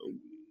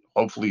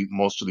hopefully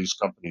most of these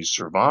companies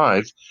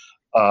survive,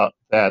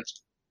 that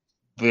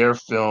their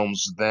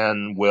films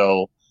then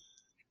will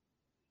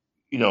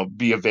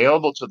be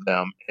available to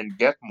them and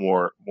get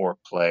more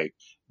play.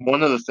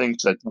 One of the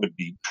things that would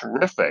be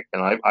terrific,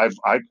 and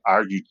I've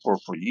argued for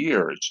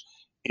years,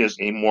 is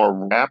a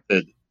more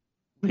rapid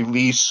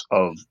release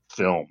of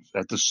films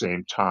at the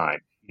same time.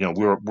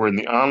 We're in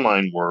the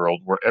online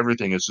world where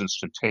everything is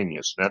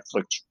instantaneous.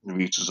 Netflix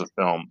releases a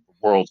film, the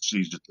world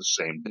sees it the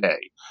same day.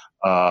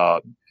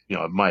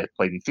 It might have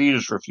played in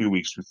theaters for a few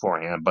weeks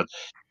beforehand, but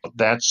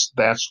that's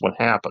what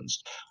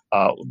happens.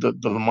 The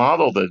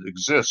model that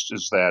exists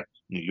is that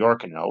New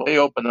York and LA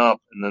open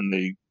up, and then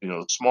the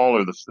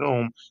smaller the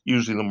film,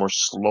 usually the more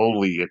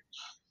slowly it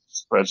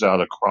spreads out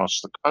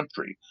across the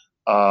country.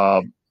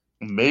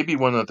 Maybe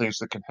one of the things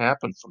that can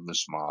happen from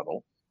this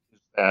model is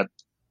that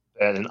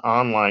an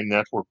online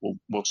network will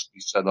be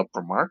set up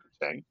for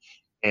marketing,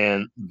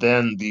 and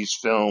then these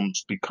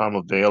films become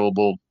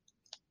available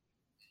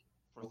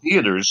for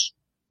theaters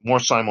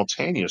more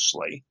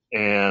simultaneously,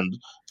 and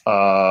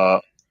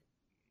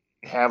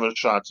have a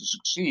shot to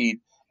succeed,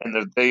 and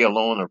that they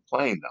alone are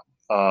playing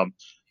them.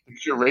 The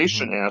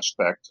curation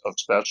aspect of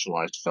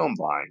specialized film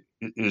buying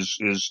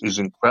is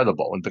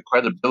incredible, and the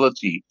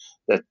credibility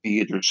that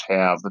theaters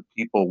have, that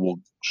people will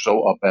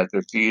show up at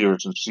their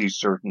theaters and see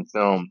certain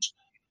films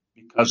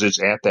because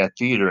it's at that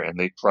theater and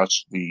they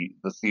trust the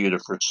theater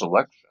for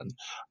selection.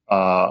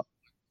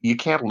 You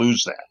can't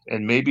lose that,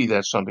 and maybe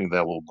that's something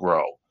that will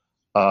grow.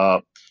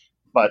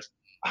 But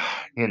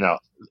you know,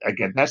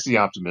 again, that's the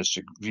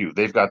optimistic view.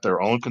 They've got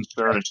their own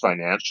concerns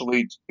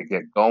financially to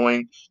get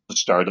going, to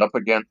start up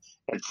again.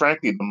 And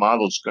frankly, the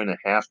model is going to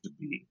have to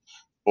be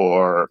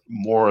for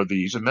more of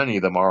these, and many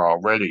of them are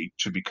already,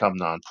 to become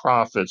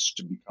nonprofits,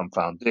 to become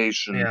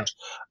foundations,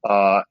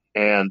 Yeah.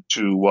 and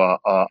to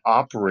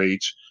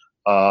operate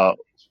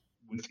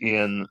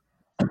within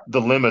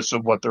the limits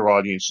of what their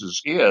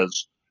audiences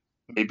is,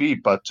 maybe.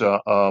 But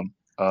yeah,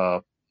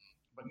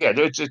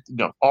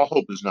 all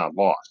hope is not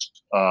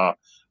lost. Yeah.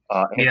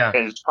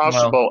 And it's Well,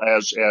 possible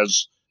as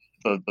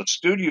the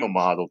studio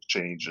model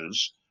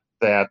changes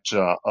that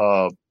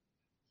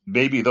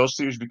maybe those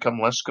theaters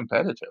become less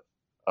competitive,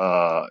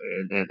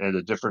 and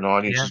a different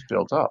audience yeah. is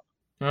built up.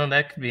 Well,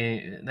 that could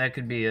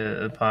be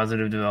a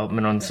positive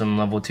development on some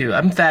level too.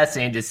 I'm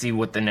fascinated to see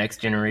what the next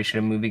generation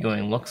of movie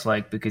going looks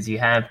like because you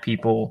have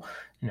people,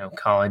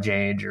 college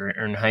age or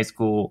in high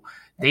school.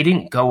 They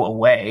didn't go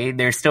away.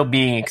 They're still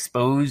being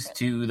exposed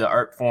to the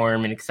art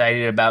form and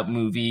excited about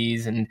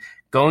movies and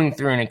going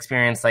through an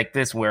experience like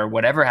this where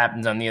whatever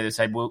happens on the other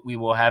side, we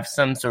will have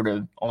some sort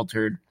of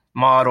altered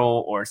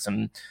model or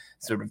some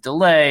sort of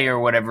delay or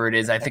whatever it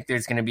is. I think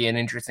there's going to be an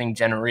interesting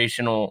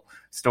generational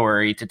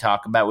story to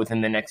talk about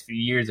within the next few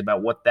years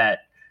about what that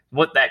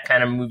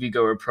kind of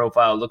moviegoer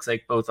profile looks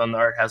like, both on the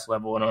art house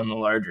level and on the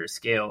larger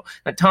scale.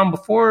 Now, Tom,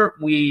 before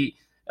we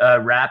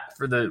wrap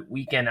for the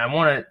weekend, I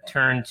want to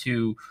turn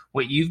to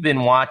what you've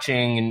been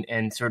watching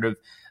and sort of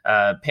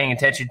paying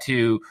attention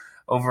to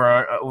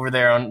over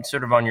there on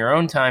sort of on your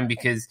own time,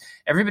 because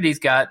everybody's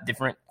got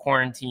different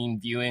quarantine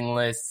viewing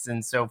lists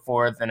and so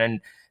forth, and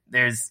then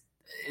there's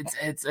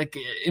it's like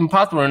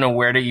impossible to know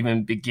where to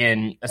even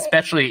begin,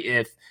 especially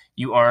if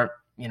you aren't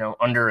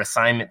under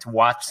assignment to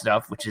watch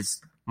stuff, which is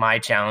my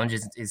challenge,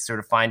 is sort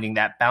of finding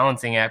that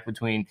balancing act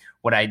between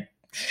what I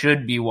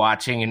should be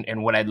watching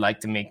and what I'd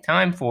like to make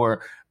time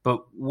for.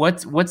 But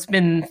what's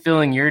been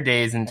filling your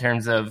days in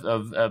terms of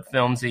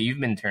films that you've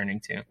been turning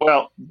to?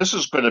 Well, this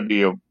is going to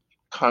be a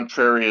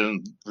contrarian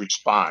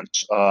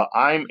response.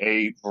 I'm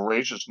a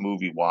voracious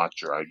movie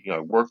watcher. I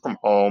work from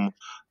home.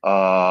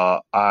 I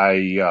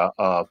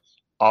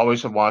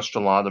always have watched a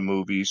lot of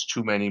movies,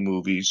 too many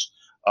movies.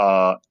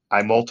 I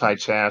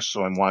multitask,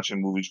 so I'm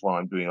watching movies while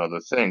I'm doing other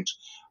things.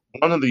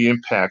 One of the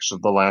impacts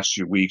of the last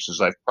few weeks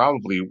is I've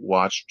probably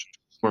watched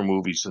more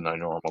movies than I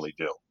normally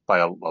do by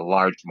a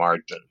large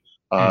margin.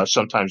 Hmm.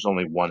 Sometimes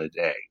only one a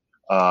day.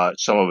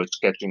 Some of it's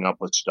catching up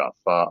with stuff.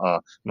 I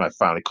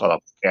finally caught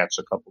up with Cats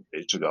a couple of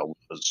days ago,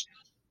 which was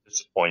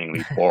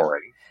disappointingly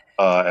boring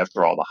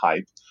after all the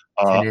hype.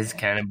 It Uh, is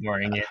kind of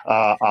boring,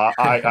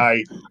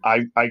 I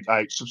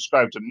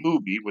subscribe to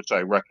Mubi, which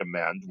I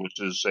recommend, which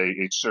is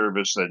a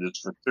service that is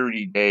for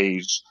 30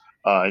 days.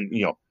 And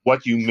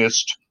what you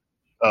missed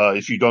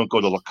if you don't go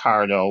to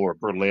Locarno or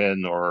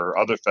Berlin or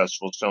other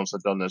festivals, films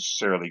that don't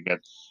necessarily get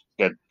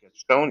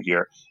shown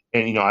here.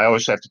 And I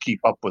always have to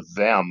keep up with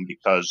them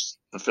because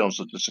the films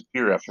will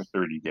disappear after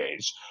 30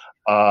 days.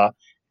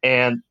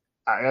 And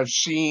I've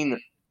seen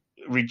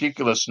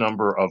ridiculous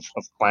number of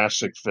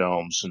classic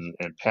films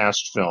and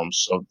past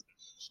films, so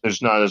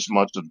there's not as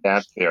much of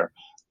that there.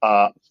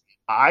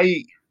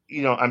 I,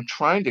 I'm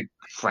trying to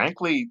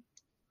frankly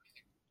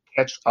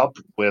catch up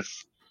with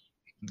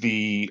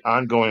the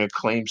ongoing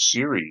acclaimed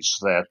series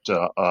that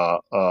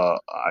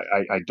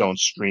I don't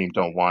stream,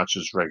 don't watch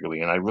as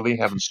regularly, and I really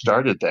haven't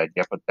started that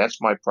yet. But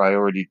that's my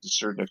priority to a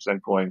certain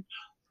extent going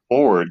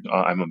forward.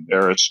 I'm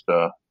embarrassed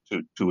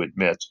to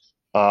admit.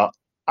 Uh,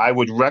 I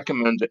would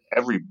recommend to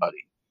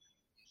everybody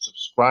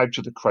subscribe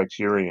to the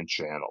Criterion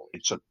Channel.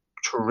 It's a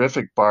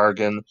terrific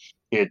bargain.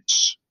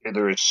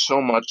 There is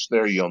so much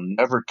there. You'll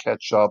never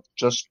catch up.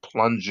 Just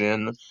plunge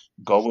in,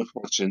 go with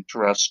what's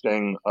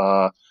interesting.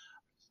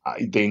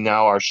 They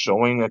now are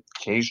showing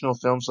occasional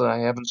films that I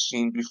haven't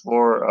seen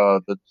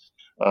before. The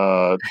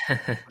yeah.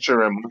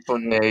 Butcher and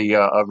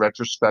Mifune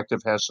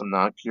retrospective has some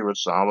non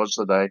Kurosawas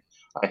that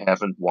I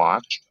haven't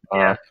watched.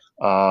 Yeah.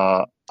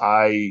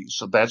 I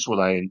so that's what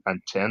I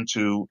intend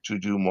to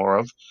do more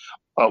of.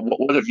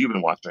 What have you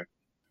been watching?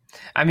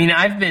 I mean,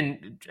 I've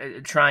been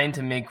trying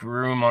to make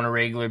room on a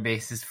regular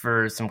basis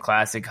for some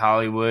classic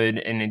Hollywood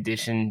in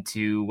addition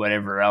to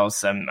whatever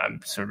else I'm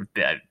sort of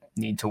I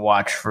need to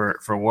watch for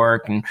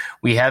work. And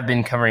we have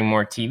been covering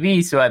more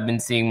TV, so I've been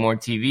seeing more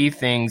TV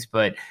things.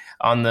 But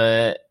on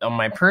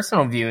my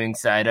personal viewing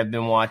side, I've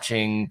been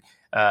watching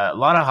a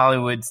lot of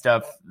Hollywood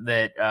stuff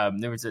that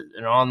there was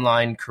an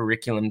online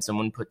curriculum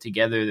someone put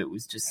together that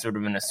was just sort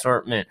of an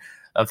assortment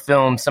of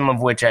films, some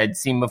of which I'd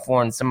seen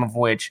before and some of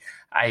which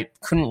I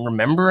couldn't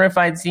remember if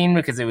I'd seen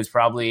because it was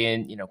probably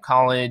in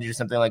college or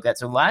something like that.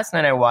 So last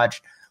night I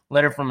watched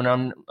Letter from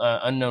an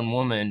Unknown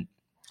Woman,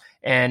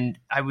 and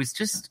I was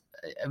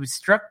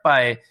struck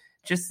by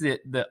just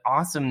the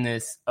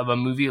awesomeness of a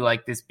movie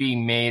like this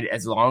being made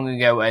as long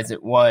ago as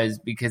it was,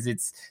 because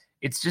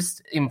it's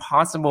just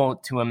impossible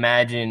to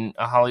imagine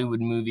a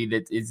Hollywood movie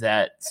that is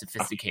that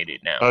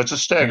sophisticated now. It's a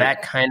staggering,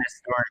 that kind of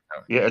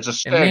storytelling. Yeah, it's a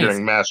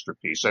staggering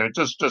masterpiece. I mean,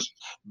 just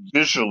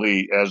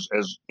visually, as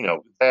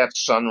that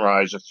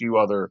Sunrise, a few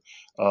other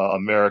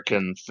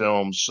American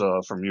films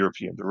from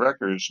European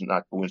directors,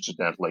 not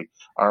coincidentally,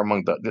 are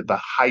among the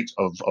height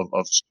of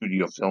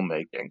studio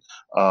filmmaking.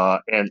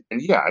 And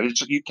yeah,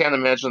 you can't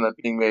imagine that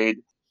being made.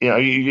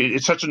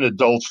 It's such an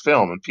adult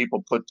film, and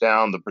people put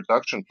down the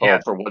production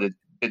code for what it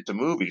did to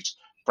movies.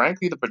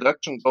 Frankly, the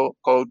production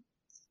code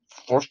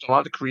forced a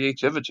lot of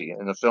creativity,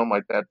 and a film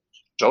like that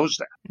shows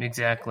that.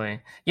 Exactly.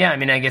 Yeah, I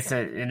mean, I guess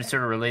it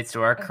sort of relates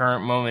to our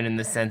current moment in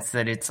the sense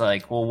that it's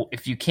like, well,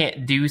 if you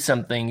can't do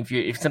something,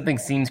 if something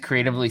seems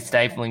creatively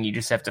stifling, you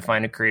just have to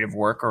find a creative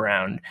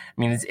workaround. I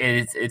mean,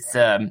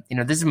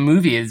 this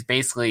movie is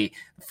basically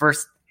the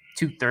first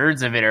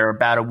 2/3 of it are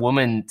about a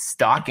woman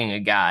stalking a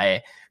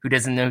guy who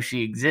doesn't know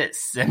she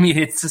exists. I mean,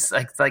 it's just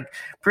like, it's like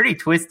pretty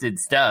twisted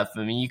stuff.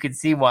 I mean, you could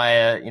see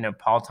why,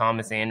 Paul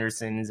Thomas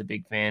Anderson is a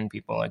big fan,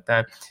 people like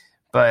that.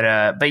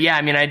 But yeah,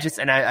 I mean,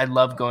 I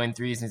love going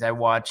through these things. I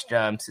watched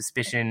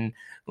Suspicion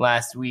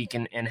last week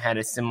and had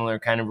a similar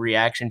kind of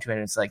reaction to it.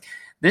 And it's like,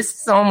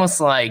 this is almost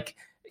like,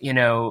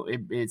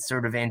 it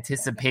sort of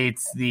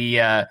anticipates the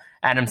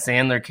Adam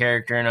Sandler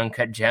character in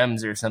Uncut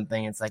Gems or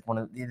something. It's like one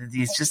of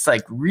these just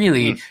like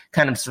really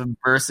kind of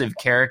subversive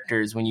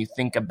characters when you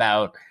think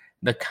about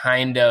the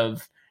kind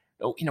of,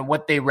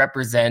 what they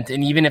represent.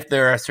 And even if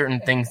there are certain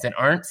things that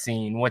aren't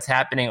seen, what's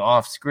happening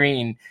off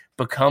screen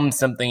becomes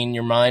something in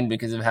your mind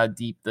because of how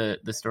deep the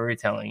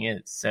storytelling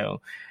is.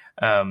 So,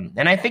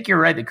 and I think you're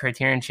right. The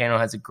Criterion Channel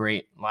has a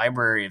great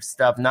library of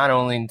stuff, not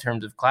only in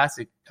terms of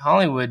classic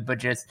Hollywood, but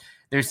just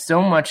there's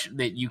so much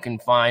that you can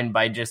find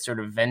by just sort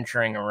of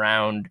venturing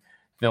around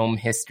film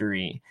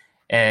history.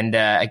 And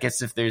I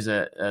guess if there's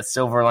a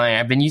silver lining,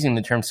 I've been using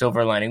the term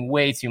silver lining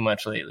way too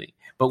much lately.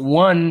 But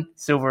one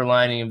silver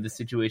lining of the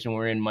situation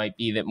we're in might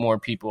be that more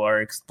people are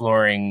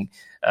exploring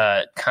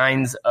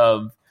kinds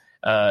of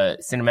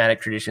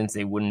cinematic traditions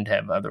they wouldn't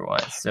have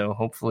otherwise. So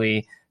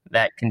hopefully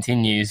that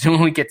continues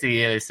when we get to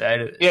the other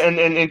side of it. Yeah,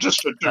 and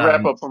just to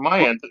wrap up from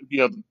my end,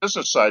 the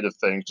business side of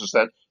things is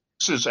that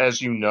this is, as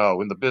you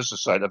know, in the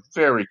business side, a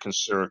very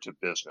conservative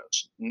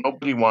business.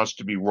 Nobody wants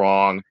to be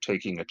wrong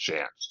taking a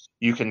chance.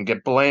 You can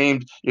get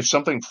blamed if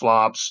something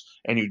flops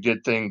and you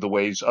did things the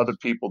ways other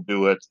people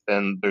do it,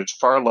 then there's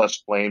far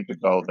less blame to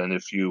go than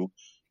if you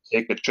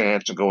take a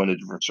chance and go in a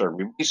different sort of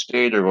release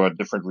date or a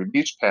different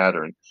release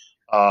pattern,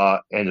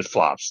 and it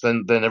flops.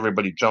 Then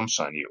everybody jumps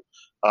on you.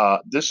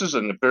 This is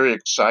a very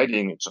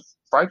exciting, it's a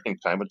frightening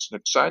time, but it's an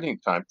exciting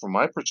time from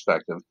my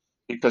perspective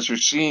because you're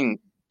seeing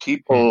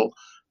people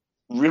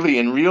really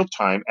in real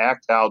time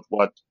act out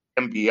what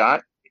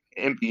MBA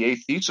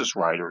thesis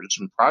writers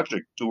and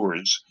project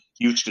doers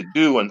used to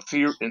do in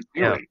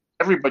theory.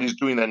 Everybody's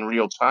doing that in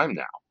real time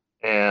now.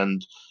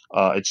 And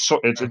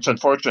it's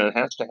unfortunate it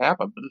has to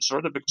happen, but it's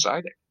sort of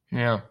exciting.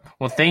 Yeah.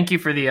 Well, thank you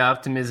for the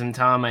optimism,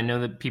 Tom. I know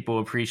that people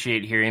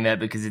appreciate hearing that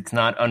because it's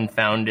not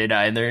unfounded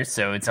either.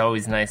 So it's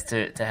always nice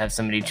to have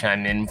somebody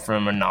chime in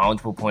from a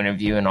knowledgeable point of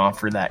view and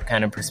offer that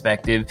kind of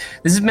perspective.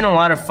 This has been a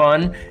lot of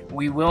fun.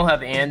 We will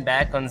have Ann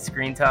back on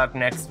Screen Talk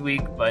next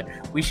week, but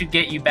we should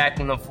get you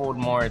back in the fold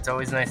more. It's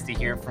always nice to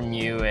hear from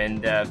you,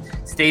 and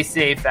stay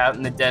safe out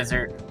in the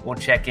desert. We'll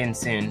check in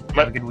soon.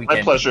 Have a good weekend.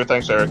 My pleasure.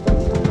 Thanks, Eric.